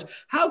college.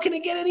 How can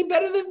it get any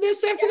better than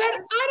this after that?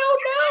 I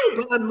don't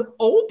know, but I'm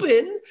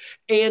open.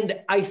 And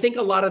I think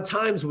a lot of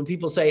times when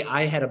people say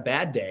I had a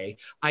bad day,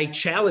 I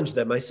challenge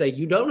them. I say,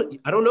 I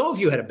don't know if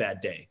you had a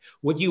bad day.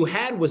 What you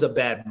had was a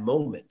bad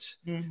moment.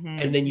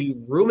 And then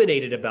you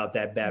ruminated about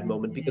that bad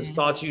moment, because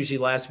thoughts usually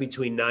last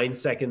between 9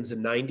 seconds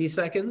and 90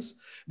 seconds.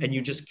 And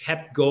you just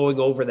kept going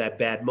over that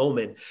bad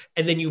moment.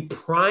 And then you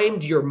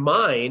primed your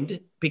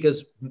mind,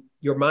 because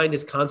your mind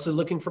is constantly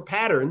looking for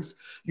patterns.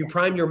 You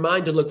prime your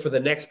mind to look for the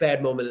next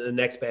bad moment and the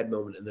next bad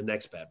moment and the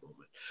next bad moment.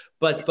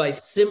 But by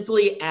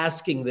simply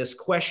asking this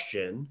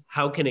question,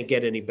 how can it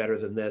get any better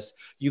than this?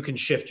 You can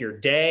shift your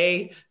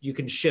day, you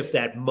can shift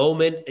that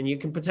moment, and you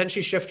can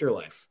potentially shift your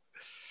life.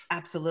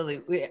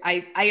 Absolutely.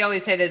 I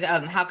always say it as,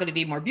 how could it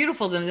be more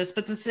beautiful than this?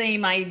 But the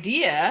same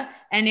idea.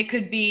 And it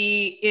could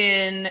be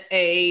in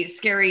a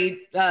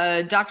scary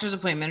doctor's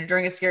appointment or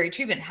during a scary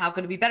treatment. How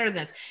could it be better than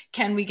this?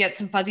 Can we get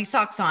some fuzzy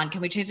socks on?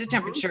 Can we change the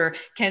temperature?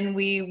 Can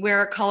we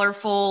wear a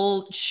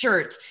colorful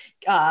shirt?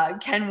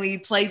 Can we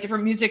play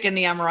different music in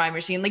the MRI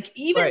machine? Like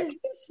even you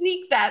can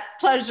sneak that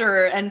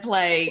pleasure and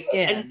play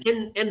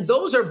in. And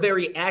those are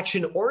very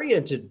action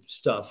oriented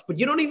stuff, but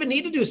you don't even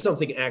need to do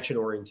something action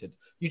oriented.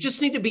 You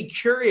just need to be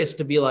curious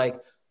to be like,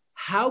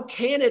 how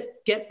can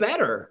it get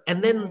better?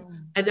 And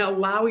then and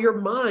allow your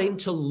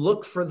mind to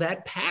look for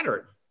that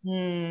pattern.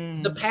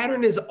 The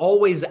pattern is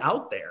always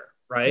out there,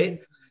 right?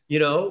 You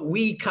know,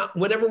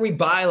 whenever we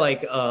buy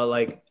like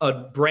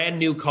a brand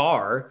new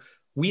car,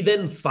 we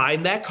then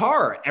find that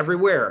car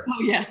everywhere.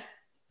 Oh, yes.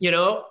 You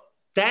know,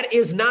 that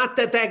is not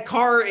that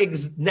car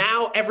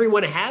now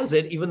everyone has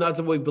it, even though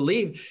that's what we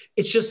believe.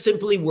 It's just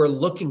simply we're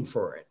looking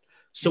for it.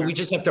 So we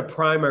just have to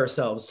prime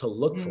ourselves to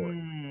look for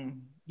it.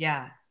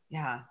 Yeah.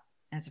 And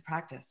it's a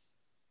practice.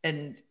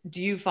 And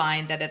do you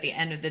find that at the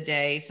end of the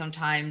day,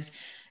 sometimes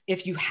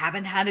if you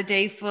haven't had a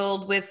day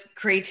filled with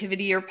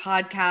creativity or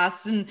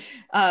podcasts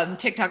and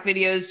TikTok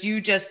videos,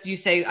 you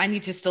say, I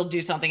need to still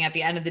do something at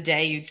the end of the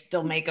day. You'd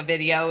still make a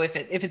video if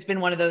it's been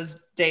one of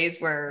those days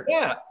where.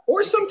 Yeah.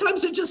 Or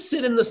sometimes it just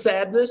sit in the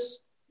sadness,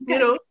 you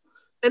know,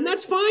 and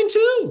that's fine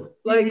too.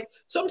 Like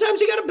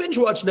sometimes you got to binge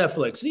watch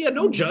Netflix. Yeah.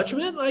 No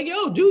judgment. Like,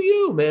 yo, do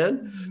you,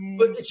 man.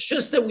 But it's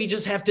just that we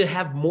just have to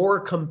have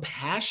more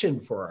compassion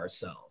for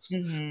ourselves.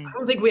 I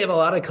don't think we have a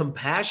lot of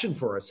compassion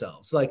for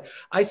ourselves. Like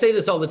I say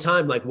this all the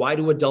time, like, why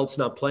do adults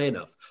not play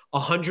enough?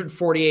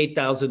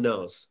 148,000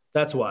 no's.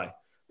 That's why.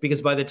 Because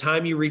by the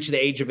time you reach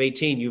the age of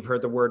 18, you've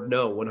heard the word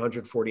no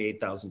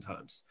 148,000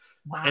 times.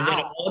 Wow. And then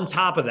on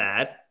top of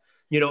that,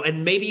 you know,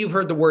 and maybe you've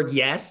heard the word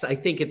yes. I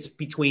think it's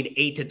between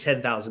 8 to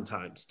 10,000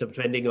 times,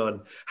 depending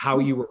on how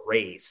you were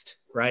raised.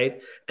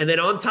 Right. And then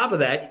on top of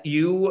that,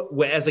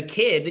 you, as a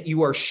kid,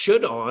 you are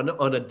should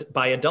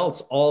by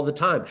adults all the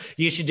time.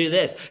 You should do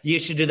this. You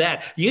should do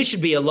that. You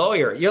should be a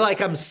lawyer. You're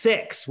like, I'm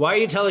 6. Why are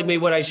you telling me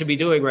what I should be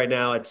doing right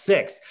now at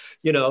 6?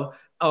 You know,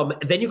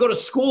 then you go to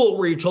school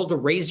where you're told to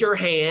raise your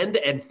hand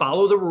and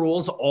follow the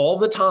rules all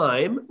the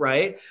time.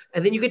 Right.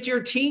 And then you get to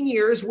your teen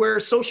years where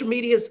social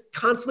media is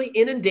constantly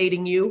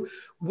inundating you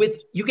with,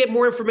 you get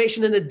more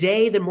information in a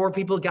day than more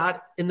people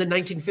got in the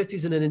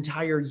 1950s in an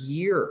entire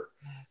year.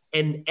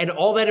 And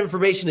all that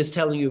information is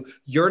telling you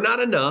you're not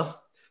enough.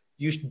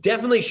 You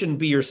definitely shouldn't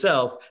be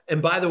yourself.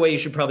 And by the way, you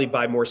should probably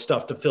buy more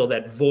stuff to fill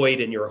that void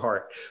in your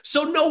heart.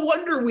 So no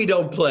wonder we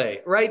don't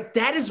play, right?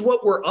 That is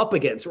what we're up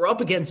against. We're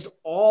up against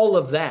all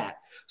of that.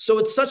 So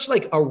it's such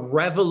like a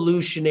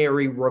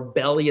revolutionary,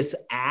 rebellious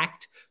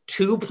act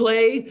to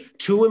play,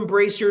 to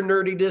embrace your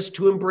nerdiness,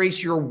 to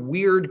embrace your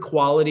weird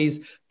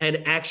qualities,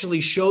 and actually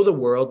show the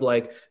world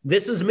like,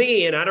 this is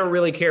me, and I don't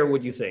really care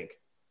what you think.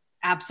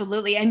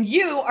 Absolutely. And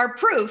you are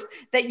proof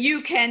that you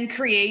can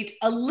create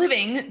a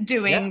living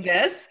doing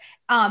this.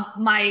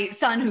 My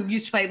son, who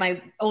used to play,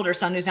 my older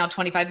son, who's now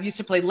 25, used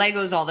to play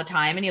Legos all the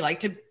time. And he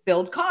liked to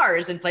build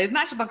cars and play with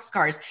Matchbox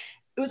cars.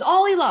 It was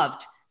all he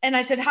loved. And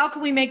I said, how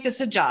can we make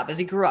this a job? As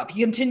he grew up,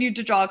 he continued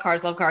to draw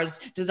cars, love cars,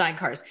 design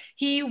cars.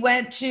 He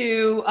went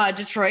to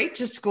Detroit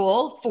to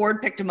school.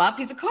 Ford picked him up.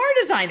 He's a car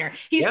designer.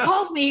 He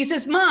calls me. He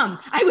says, Mom,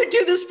 I would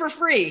do this for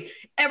free.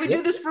 I would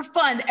do this for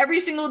fun every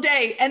single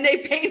day. And they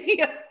pay me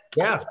a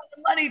ton of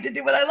money to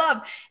do what I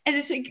love. And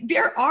it's like,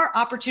 there are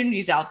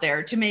opportunities out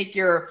there to make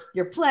your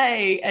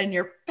play and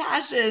your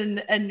passion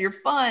and your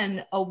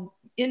fun a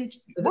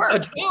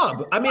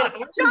job. I mean,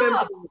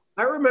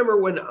 I remember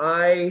when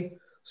I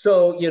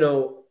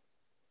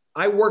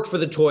worked for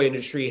the toy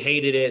industry,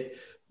 hated it,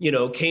 you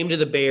know, came to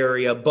the Bay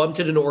Area, bumped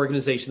into an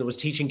organization that was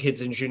teaching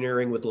kids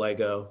engineering with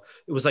Lego.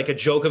 It was like a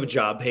joke of a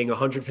job, paying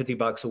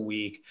 $150 a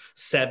week,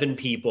 7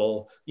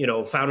 people, you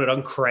know, found it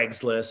on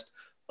Craigslist.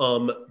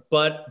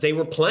 But they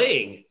were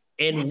playing,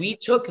 and we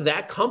took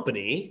that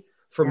company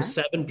from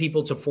 7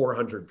 people to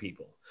 400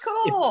 people.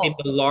 Cool. It became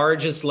the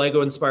largest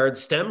Lego inspired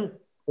STEM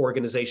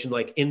organization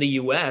like in the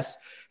US.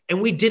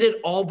 And we did it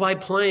all by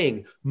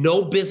playing.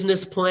 No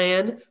business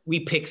plan. We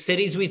picked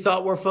cities we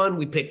thought were fun.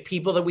 We picked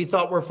people that we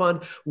thought were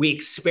fun. We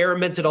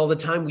experimented all the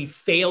time. We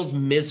failed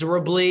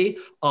miserably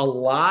a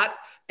lot.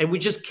 And we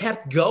just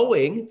kept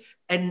going.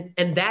 And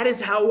that is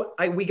how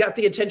we got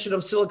the attention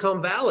of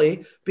Silicon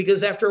Valley,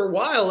 because after a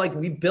while, like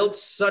we built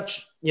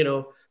such, you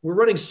know, we're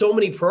running so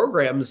many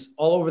programs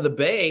all over the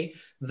Bay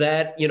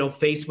that, you know,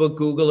 Facebook,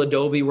 Google,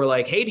 Adobe were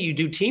like, hey, do you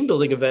do team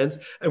building events?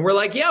 And we're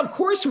like, yeah, of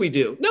course we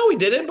do. No, we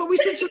didn't, but we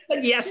just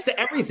said yes to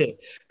everything.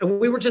 And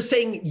we were just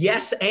saying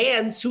yes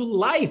and to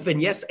life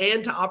and yes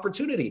and to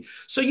opportunity.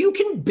 So you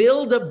can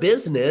build a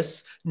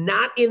business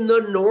not in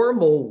the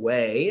normal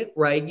way,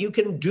 right? You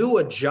can do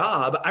a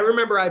job. I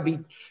remember I'd be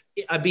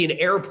I'd be in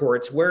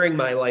airports wearing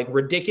my like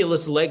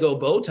ridiculous Lego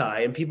bow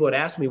tie, and people would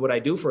ask me what I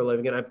do for a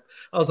living. And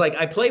I was like,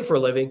 I play for a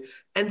living.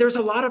 And there's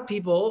a lot of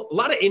people, a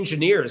lot of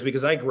engineers,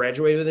 because I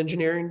graduated with an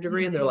engineering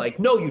degree, and they're like,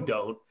 no, you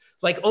don't.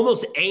 Like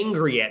almost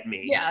angry at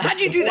me. Yeah. How'd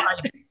you do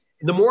that?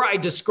 The more I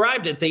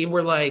described it, they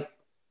were like,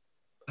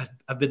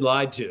 I've been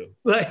lied to.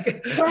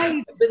 Like,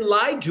 Right. I've been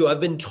lied to. I've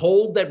been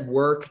told that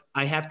work,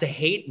 I have to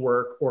hate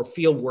work or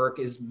feel work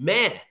is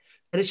meh.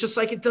 And it's just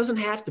like, it doesn't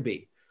have to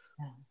be.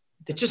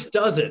 It just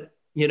doesn't,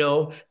 you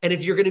know? And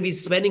if you're going to be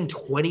spending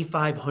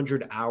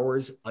 2,500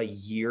 hours a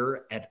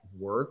year at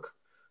work,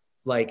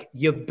 like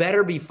you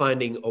better be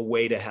finding a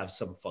way to have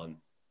some fun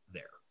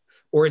there,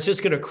 or it's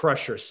just going to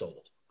crush your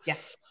soul. Yeah.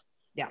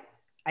 Yeah.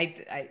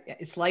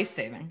 It's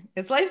life-saving.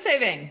 It's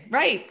life-saving.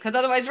 Right. Because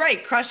otherwise,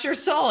 right, crush your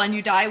soul and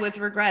you die with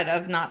regret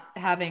of not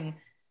having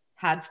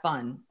had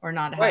fun or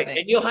not having.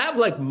 And you'll have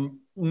like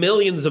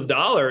millions of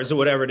dollars or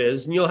whatever it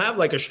is, and you'll have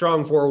like a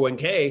strong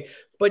 401k,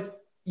 but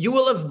you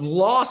will have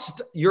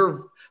lost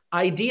your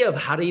idea of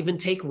how to even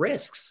take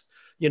risks.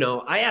 You know,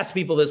 I ask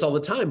people this all the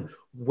time.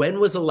 When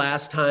was the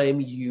last time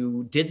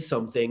you did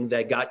something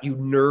that got you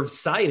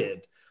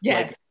nerve-sighted?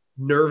 Yes. Like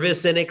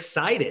nervous and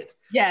excited?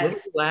 Yes. When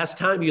was the last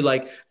time you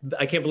like,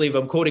 I can't believe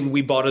I'm quoting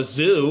We Bought a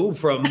Zoo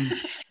from,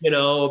 you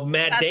know,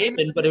 Matt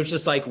Damon, but it was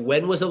just like,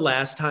 when was the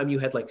last time you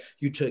had like,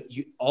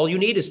 all you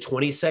need is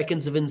 20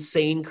 seconds of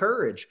insane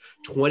courage,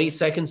 20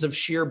 seconds of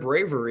sheer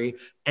bravery,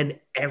 and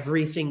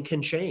everything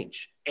can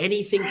change.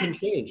 Anything can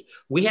change.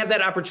 We have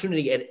that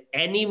opportunity at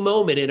any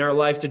moment in our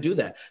life to do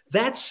that.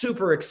 That's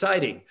super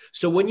exciting.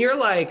 So when you're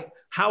like,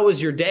 how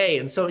was your day?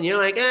 And so you're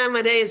like,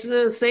 my day is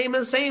the same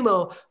as same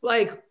old.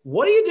 Like,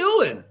 what are you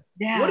doing?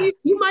 Yeah.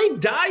 You might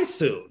die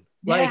soon.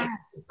 Like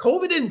Yes.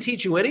 COVID didn't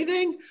teach you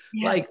anything.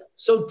 Yes. Like,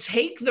 so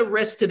take the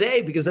risk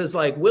today, because as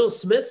like Will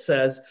Smith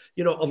says,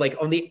 you know, like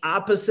on the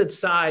opposite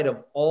side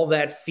of all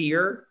that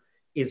fear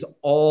is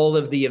all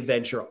of the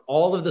adventure.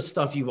 All of the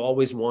stuff you've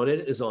always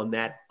wanted is on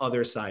that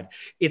other side.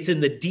 It's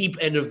in the deep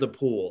end of the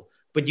pool,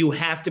 but you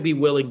have to be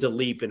willing to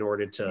leap in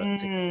order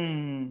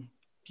to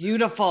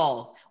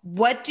Beautiful.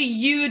 What do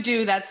you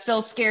do that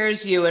still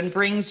scares you and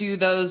brings you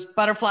those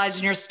butterflies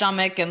in your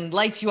stomach and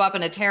lights you up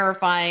in a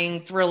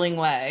terrifying, thrilling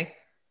way?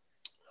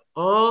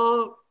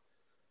 Well,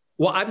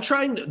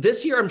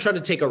 this year I'm trying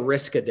to take a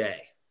risk a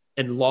day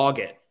and log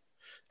it.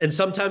 And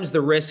sometimes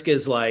the risk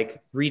is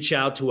like reach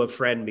out to a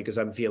friend because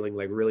I'm feeling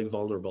like really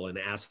vulnerable and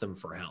ask them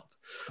for help.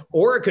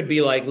 Or it could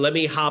be like, let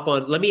me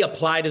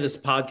apply to this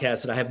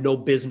podcast that I have no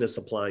business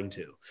applying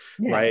to.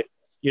 Yeah. Right.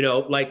 You know,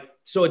 like,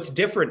 so it's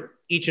different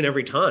each and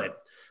every time.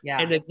 Yeah.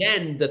 And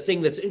again, the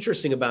thing that's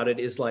interesting about it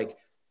is like,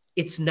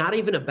 it's not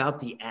even about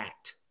the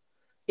act.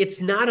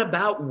 It's not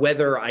about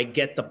whether I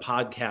get the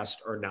podcast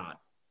or not.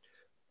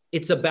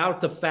 It's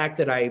about the fact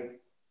that I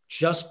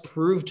just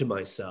proved to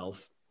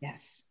myself.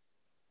 Yes.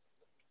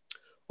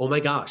 Oh my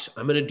gosh,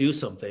 I'm going to do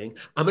something.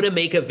 I'm going to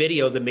make a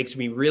video that makes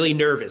me really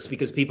nervous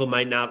because people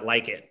might not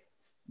like it.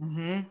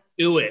 Mm-hmm.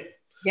 Do it.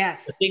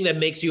 Yes. The thing that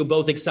makes you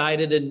both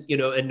excited and, you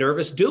know, and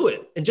nervous, do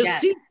it and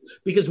just see,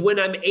 because when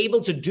I'm able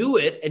to do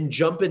it and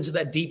jump into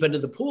that deep end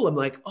of the pool, I'm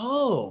like,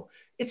 oh,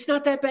 it's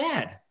not that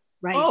bad.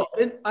 Right. Oh,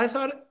 and I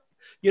thought,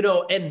 you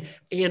know,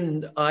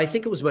 and I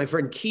think it was my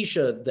friend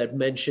Keisha that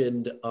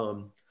mentioned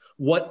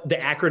what the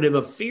acronym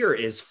of fear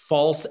is: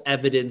 false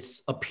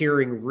evidence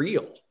appearing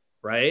real.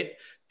 Right.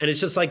 And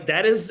it's just like,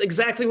 that is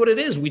exactly what it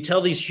is. We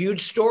tell these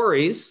huge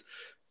stories.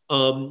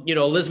 You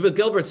know, Elizabeth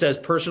Gilbert says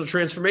personal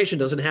transformation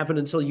doesn't happen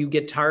until you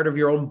get tired of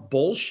your own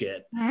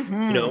bullshit. Mm-hmm.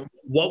 You know,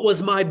 what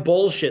was my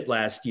bullshit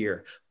last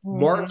year?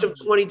 Mm-hmm. March of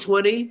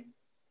 2020,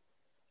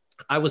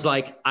 I was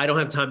like, I don't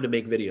have time to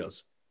make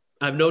videos.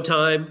 I have no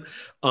time.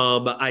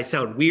 I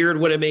sound weird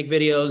when I make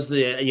videos.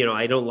 You know,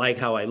 I don't like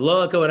how I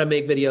look when I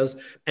make videos.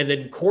 And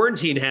then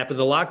quarantine happened,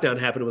 the lockdown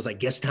happened. It was like,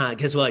 guess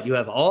what? You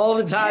have all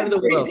the time in the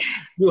world.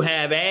 You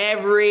have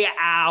every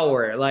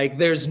hour. Like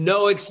there's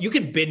no, you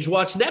can binge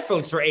watch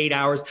Netflix for 8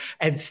 hours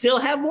and still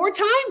have more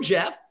time,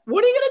 Jeff.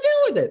 What are you going to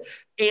do with it?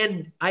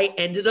 And I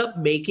ended up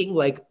making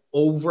like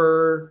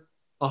over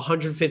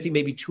 150,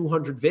 maybe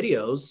 200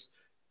 videos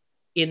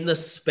in the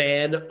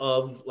span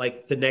of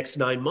like the next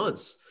 9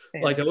 months.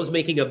 Like I was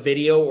making a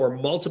video or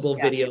multiple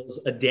videos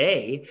a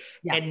day.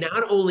 Yeah. And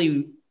not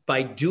only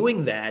by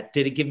doing that,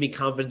 did it give me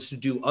confidence to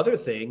do other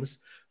things,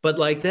 but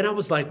like, then I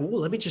was like, ooh,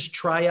 let me just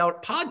try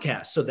out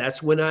podcasts. So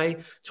that's when I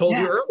told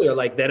you earlier,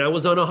 like then I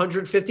was on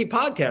 150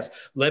 podcasts.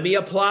 Let me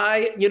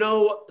apply, you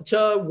know,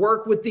 to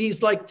work with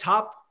these like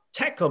top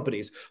tech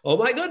companies. Oh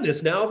my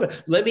goodness. Now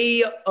let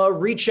me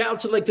reach out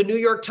to like the New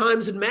York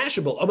Times and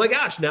Mashable. Oh my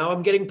gosh. Now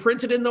I'm getting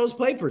printed in those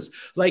papers.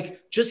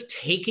 Like just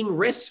taking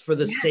risks for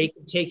the sake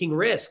of taking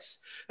risks.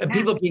 And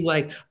people being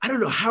like, I don't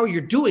know how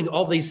you're doing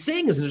all these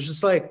things. And it's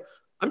just like,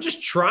 I'm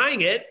just trying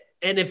it.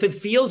 And if it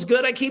feels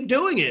good, I keep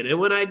doing it. And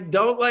when I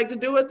don't like to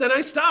do it, then I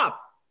stop.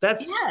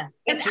 That's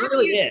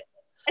really it.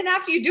 And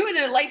after you do it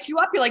and it lights you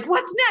up, you're like,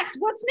 what's next?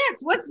 What's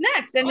next? What's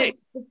next? And it's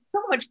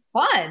so much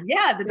fun.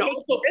 Yeah.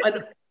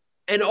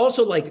 And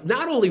also, like,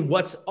 not only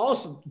what's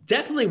also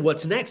definitely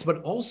what's next,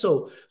 but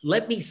also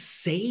let me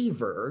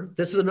savor.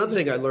 This is another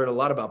thing I learned a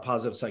lot about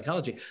positive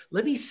psychology.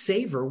 Let me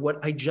savor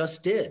what I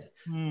just did.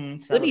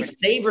 Let me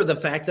savor the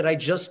fact that I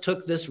just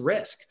took this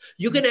risk.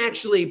 You can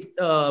actually,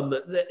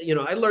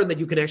 I learned that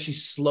you can actually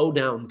slow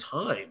down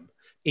time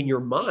in your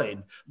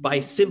mind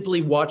by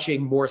simply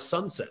watching more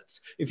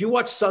sunsets. If you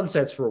watch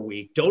sunsets for a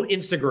week, don't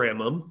Instagram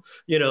them,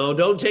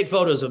 don't take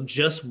photos of them,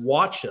 just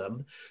watch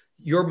them.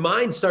 Your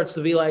mind starts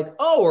to be like,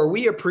 oh, are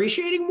we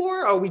appreciating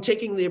more? Are we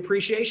taking the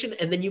appreciation?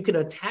 And then you can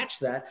attach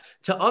that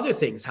to other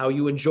things, how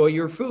you enjoy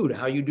your food,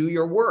 how you do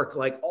your work,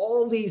 like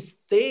all these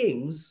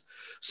things.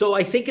 So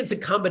I think it's a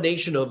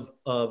combination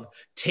of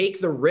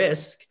take the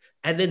risk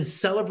and then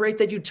celebrate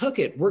that you took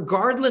it,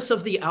 regardless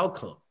of the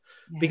outcome.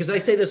 Because I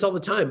say this all the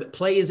time,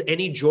 play is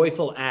any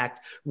joyful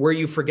act where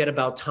you forget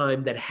about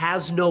time that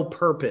has no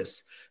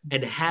purpose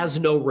and has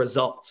no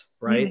result,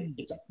 right?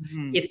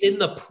 It's in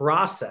the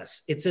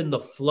process. It's in the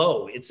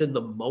flow. It's in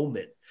the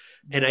moment.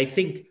 And I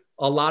think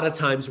a lot of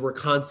times we're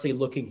constantly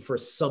looking for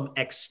some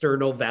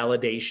external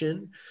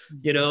validation,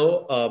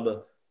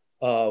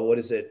 what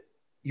is it?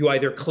 You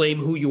either claim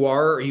who you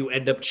are or you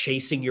end up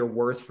chasing your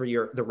worth for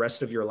the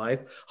rest of your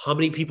life. How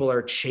many people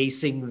are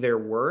chasing their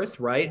worth,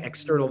 right?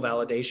 External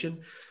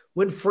validation.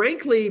 When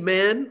frankly,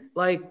 man,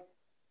 like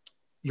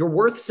your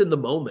worth's in the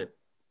moment.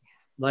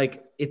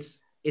 Like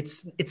it's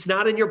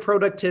not in your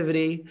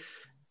productivity.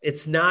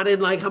 It's not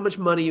in like how much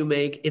money you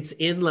make. It's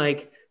in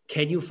like,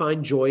 can you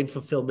find joy and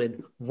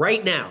fulfillment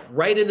right now,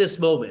 right in this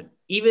moment,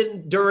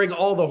 even during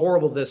all the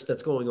horribleness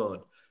that's going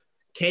on?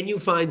 Can you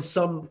find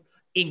some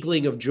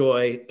inkling of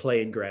joy,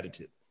 play, and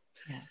gratitude?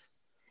 Yes.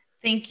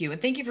 Thank you.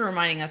 And thank you for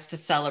reminding us to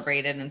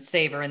celebrate it and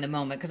savor in the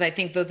moment. Because I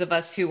think those of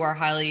us who are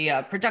highly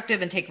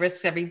productive and take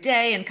risks every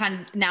day and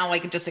kind of now I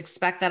can just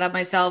expect that of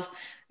myself.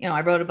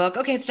 I wrote a book.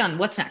 Okay, it's done.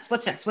 What's next?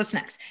 What's next? What's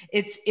next?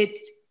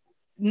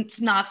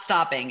 It's not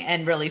stopping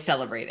and really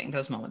celebrating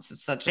those moments.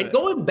 It's such and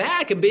going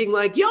back and being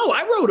like, yo,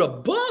 I wrote a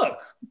book.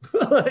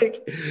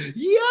 Like,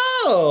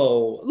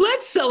 yo,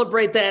 let's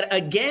celebrate that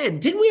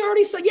again. Didn't we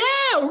already say,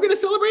 yeah, we're going to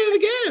celebrate it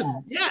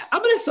again. Yeah,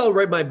 I'm going to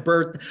celebrate my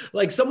birth.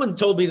 Like someone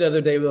told me the other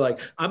day, I'm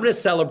going to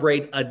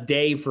celebrate a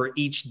day for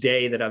each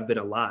day that I've been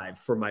alive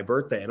for my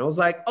birthday. And I was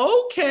like,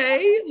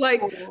 okay,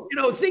 like,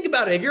 think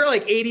about it. If you're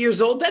like 80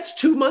 years old, that's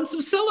 2 months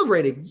of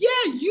celebrating.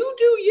 Yeah, you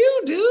do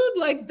you, dude.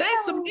 Like,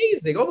 that's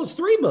amazing. Almost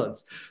 3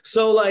 months.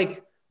 So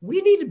like, we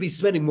need to be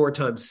spending more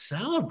time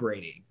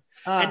celebrating.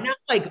 And not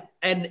like,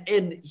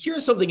 and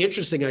here's something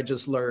interesting I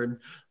just learned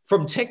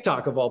from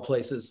TikTok of all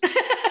places,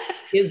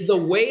 is the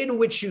way in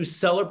which you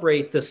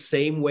celebrate the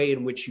same way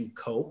in which you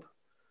cope.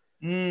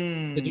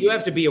 But you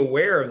have to be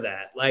aware of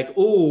that. Like,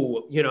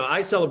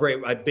 I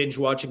celebrate by binge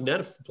watching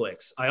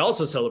Netflix. I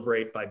also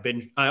celebrate by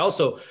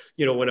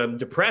when I'm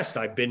depressed,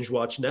 I binge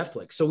watch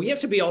Netflix. So we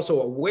have to be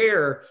also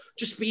aware,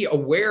 just be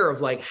aware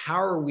of like,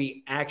 how are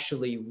we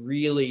actually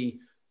really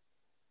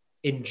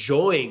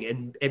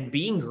enjoying and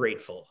being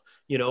grateful?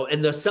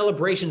 And the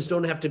celebrations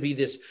don't have to be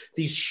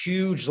these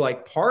huge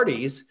like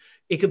parties.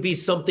 It could be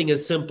something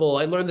as simple.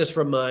 I learned this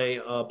from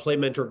my play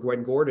mentor,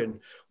 Gwen Gordon,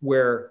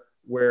 where,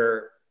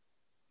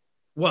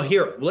 well,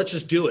 here, let's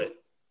just do it.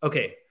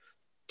 Okay.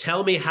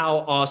 Tell me how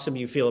awesome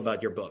you feel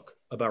about your book,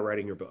 about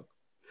writing your book.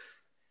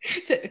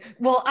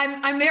 Well,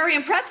 I'm very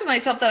impressed with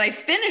myself that I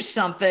finished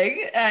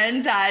something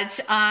and that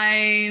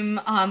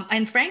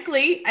and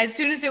frankly, as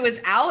soon as it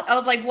was out, I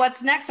was like,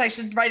 what's next? I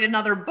should write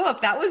another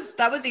book. That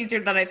was easier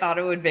than I thought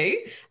it would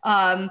be.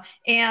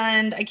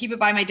 And I keep it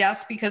by my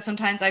desk because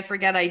sometimes I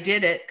forget I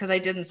did it because I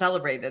didn't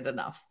celebrate it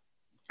enough.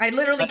 I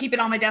literally keep it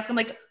on my desk. I'm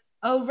like,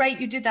 oh, right.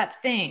 You did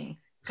that thing.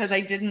 Cause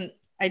I didn't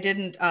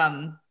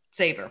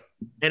savor.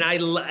 And I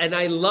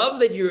love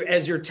that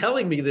as you're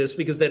telling me this,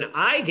 because then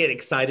I get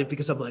excited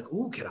because I'm like,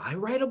 ooh, can I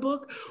write a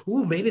book?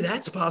 Ooh, maybe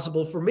that's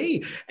possible for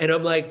me. And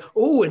I'm like,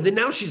 ooh, and then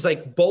now she's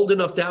like bold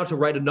enough now to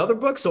write another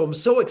book. So I'm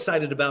so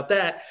excited about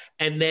that.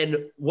 And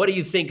then what do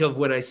you think of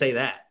when I say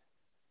that?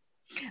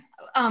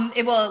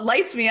 It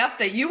lights me up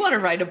that you want to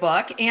write a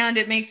book, and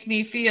it makes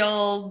me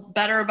feel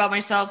better about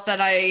myself that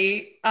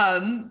I,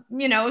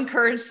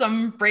 encourage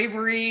some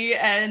bravery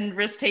and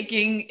risk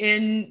taking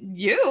in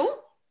you.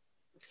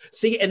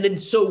 See, and then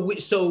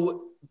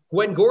so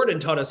Gwen Gordon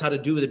taught us how to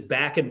do it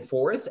back and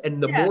forth.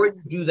 And the more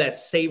you do that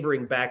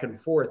savoring back and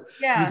forth,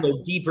 you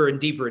go deeper and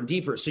deeper and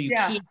deeper. So you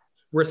keep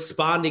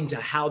responding to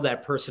how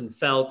that person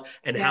felt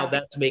and how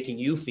that's making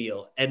you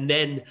feel. And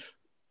then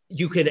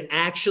you can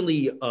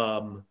actually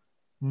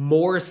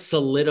more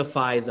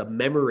solidify the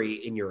memory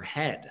in your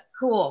head.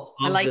 Cool.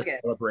 I like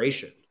it.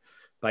 Celebration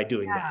by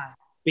doing that.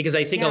 Because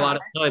I think a lot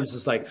of times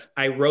it's like,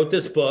 I wrote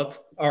this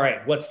book. All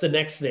right, what's the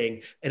next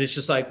thing? And it's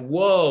just like,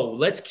 whoa,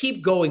 let's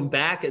keep going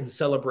back and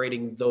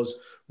celebrating those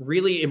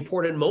really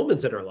important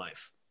moments in our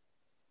life.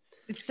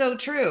 It's so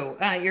true.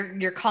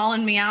 You're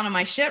calling me out on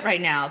my shit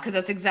right now, because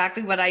that's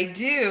exactly what I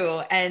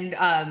do. And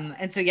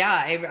so,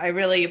 I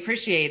really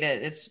appreciate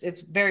it.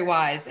 It's very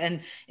wise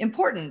and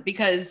important,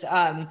 because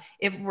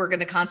if we're going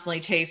to constantly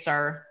chase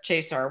our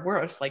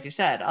worth, like you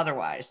said,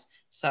 otherwise,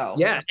 So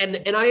yeah,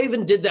 and I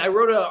even did that. I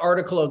wrote an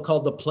article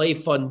called the Play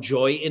Fun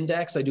Joy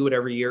Index. I do it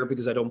every year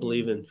because I don't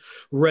believe in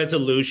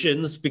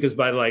resolutions, because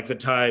by like the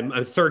time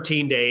I'm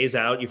 13 days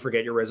out, you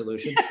forget your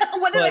resolution.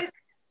 what did I say?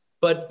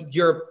 But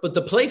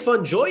the Play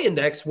Fun Joy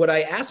Index, what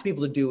I ask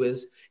people to do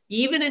is,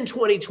 even in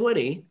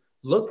 2020,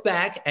 look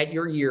back at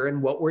your year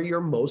and what were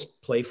your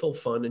most playful,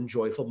 fun, and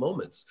joyful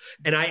moments.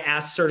 And I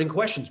asked certain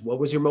questions. What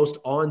was your most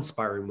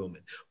awe-inspiring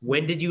moment?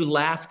 When did you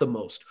laugh the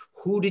most?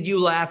 Who did you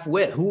laugh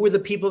with? Who were the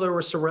people that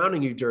were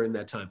surrounding you during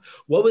that time?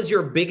 What was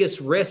your biggest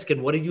risk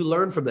and what did you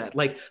learn from that?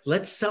 Like,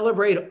 let's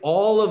celebrate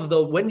all of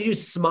when did you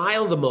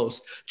smile the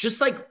most?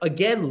 Just like,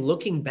 again,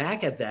 looking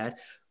back at that,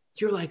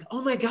 you're like,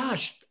 oh my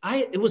gosh,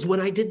 it was when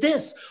I did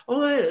this.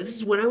 Oh, this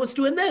is when I was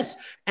doing this.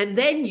 And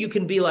then you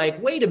can be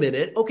like, wait a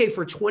minute. Okay,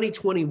 for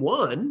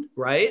 2021,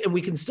 right? And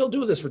we can still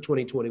do this for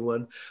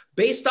 2021,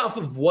 based off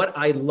of what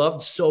I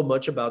loved so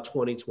much about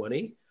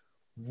 2020.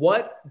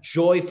 What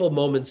joyful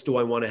moments do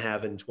I want to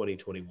have in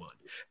 2021?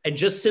 And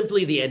just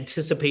simply the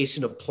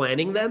anticipation of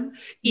planning them,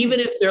 even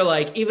if they're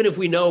like, even if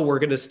we know we're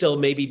going to still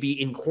maybe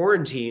be in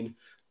quarantine,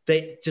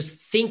 just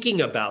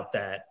thinking about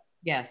that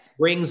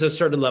brings a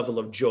certain level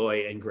of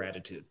joy and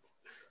gratitude.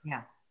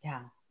 Yeah.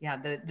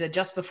 The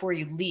just before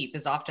you leap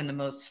is often the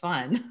most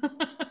fun.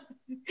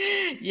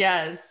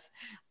 Yes.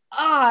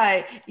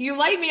 You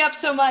light me up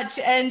so much,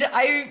 and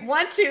I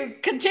want to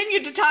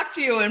continue to talk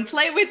to you and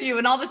play with you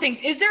and all the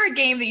things. Is there a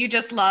game that you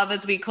just love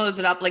as we close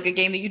it up? Like a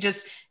game that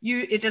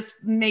it just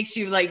makes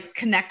you like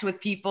connect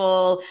with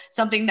people,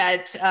 something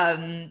that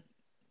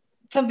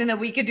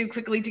we could do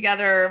quickly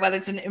together, whether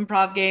it's an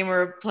improv game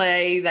or a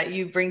play that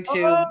you bring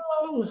to.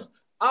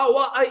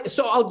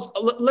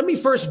 Let me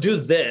first do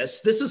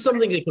this. This is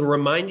something that can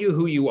remind you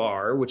who you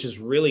are, which is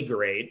really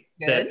great.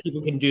 Good. That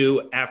people can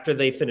do after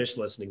they finish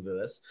listening to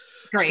this.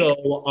 Great.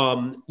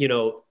 So,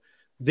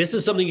 this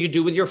is something you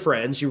do with your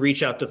friends. You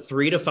reach out to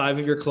 3 to 5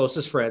 of your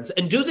closest friends,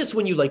 and do this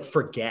when you like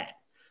forget,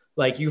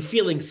 like you're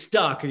feeling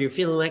stuck or you're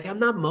feeling like I'm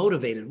not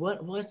motivated.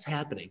 What's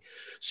happening?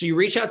 So you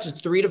reach out to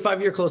 3 to 5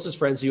 of your closest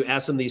friends. And you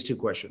ask them these 2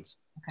 questions.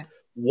 Okay.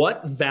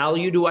 What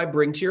value do I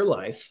bring to your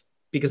life?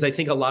 Because I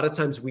think a lot of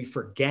times we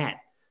forget.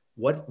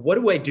 What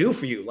do I do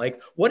for you?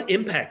 Like, what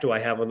impact do I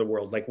have on the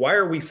world? Like, why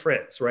are we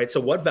friends, right? So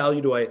what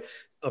value do I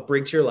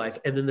bring to your life?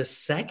 And then the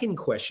second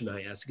question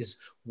I ask is,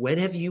 when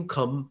have you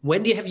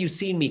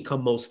seen me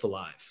come most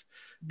alive?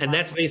 And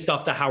that's based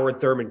off the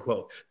Howard Thurman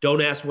quote.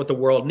 Don't ask what the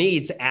world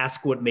needs,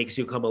 ask what makes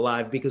you come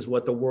alive, because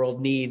what the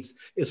world needs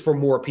is for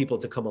more people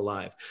to come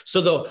alive.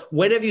 So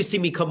when have you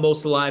seen me come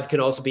most alive can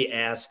also be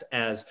asked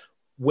as,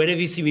 when have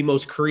you seen me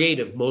most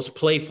creative, most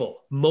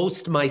playful,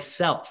 most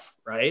myself,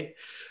 right?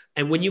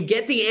 And when you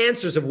get the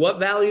answers of what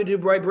value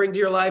do I bring to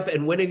your life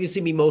and when have you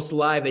seen me most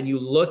alive, and you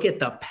look at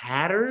the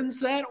patterns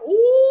that,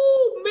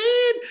 oh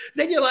man,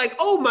 then you're like,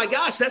 oh my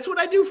gosh, that's what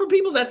I do for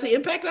people. That's the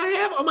impact I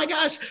have. Oh my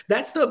gosh,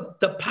 that's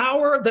the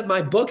power that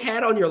my book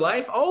had on your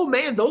life. Oh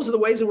man, those are the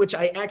ways in which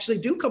I actually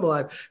do come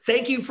alive.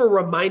 Thank you for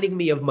reminding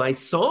me of my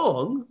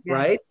song,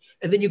 right?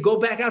 And then you go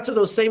back out to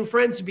those same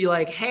friends to be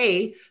like,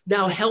 hey,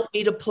 now help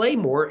me to play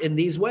more in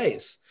these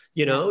ways.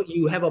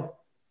 You have a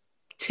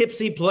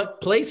tipsy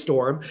play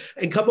storm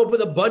and come up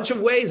with a bunch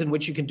of ways in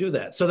which you can do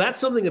that. So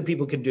that's something that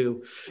people can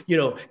do,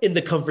 in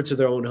the comforts of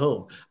their own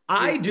home.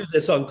 I do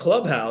this on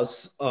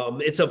Clubhouse.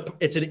 It's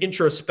an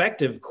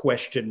introspective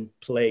question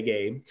play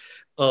game.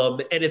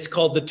 And it's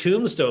called the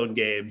Tombstone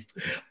game,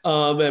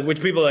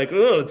 which people are like,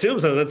 oh,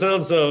 Tombstone, that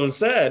sounds so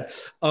sad.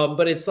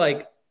 But it's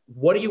like,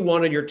 what do you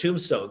want on your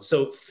tombstone?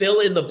 So fill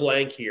in the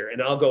blank here,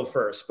 and I'll go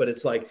first. But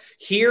it's like,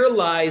 here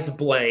lies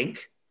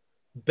blank,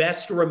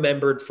 best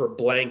remembered for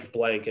blank,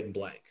 blank, and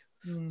blank.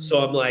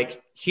 So I'm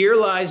like, here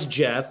lies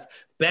Jeff,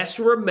 best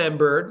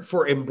remembered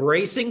for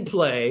embracing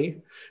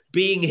play,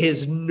 being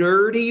his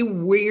nerdy,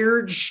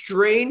 weird,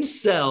 strange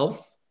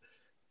self,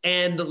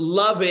 and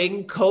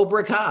loving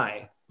Cobra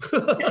Kai.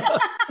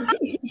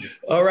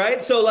 All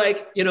right. So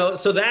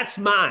so that's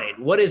mine.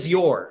 What is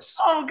yours?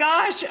 Oh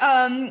gosh.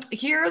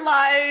 Here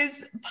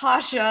lies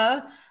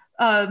Pasha,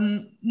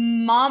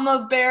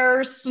 mama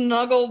bear,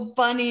 snuggle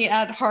bunny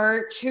at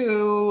heart,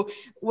 who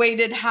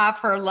waited half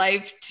her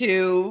life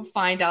to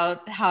find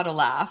out how to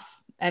laugh,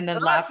 and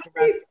then laughed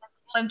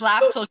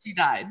till she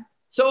died.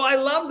 So I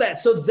love that.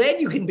 So then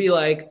you can be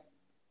like,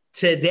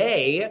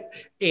 today,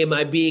 am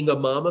I being a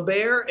mama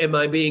bear? Am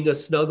I being a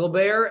snuggle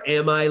bear?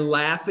 Am I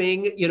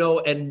laughing,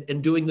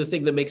 and doing the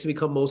thing that makes me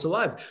come most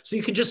alive? So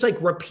you can just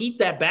like repeat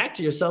that back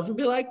to yourself and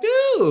be like,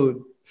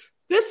 dude,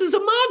 this is a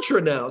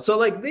mantra now. So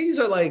like, these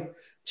are like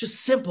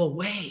just simple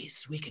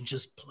ways we can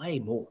just play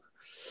more.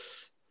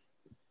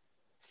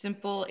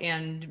 Simple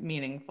and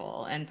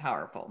meaningful and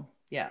powerful.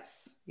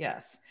 Yes.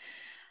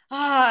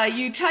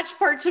 You touch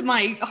parts of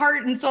my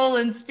heart and soul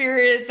and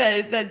spirit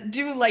that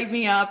do light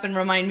me up and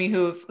remind me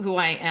who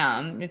I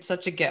am. It's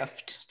such a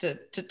gift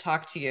to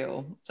talk to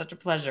you. Such a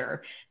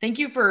pleasure. Thank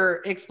you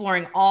for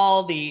exploring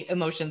all the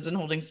emotions and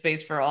holding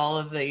space for all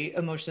of the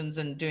emotions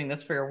and doing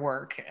this for your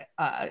work.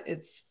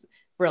 It's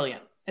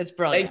brilliant. It's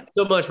brilliant. Thank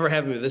you so much for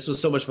having me. This was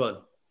so much fun.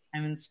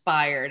 I'm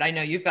inspired. I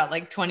know you've got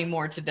like 20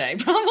 more today.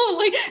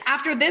 Probably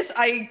after this,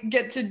 I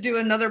get to do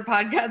another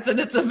podcast and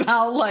it's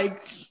about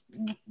like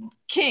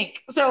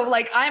kink. So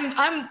like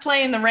I'm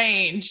playing the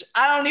range.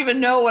 I don't even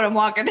know what I'm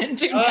walking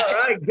into. All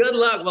right. Good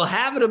luck. Well,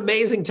 have an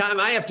amazing time.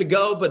 I have to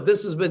go, but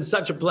this has been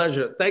such a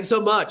pleasure. Thanks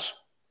so much.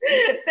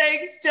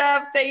 Thanks,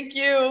 Jeff. Thank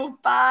you.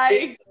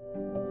 Bye.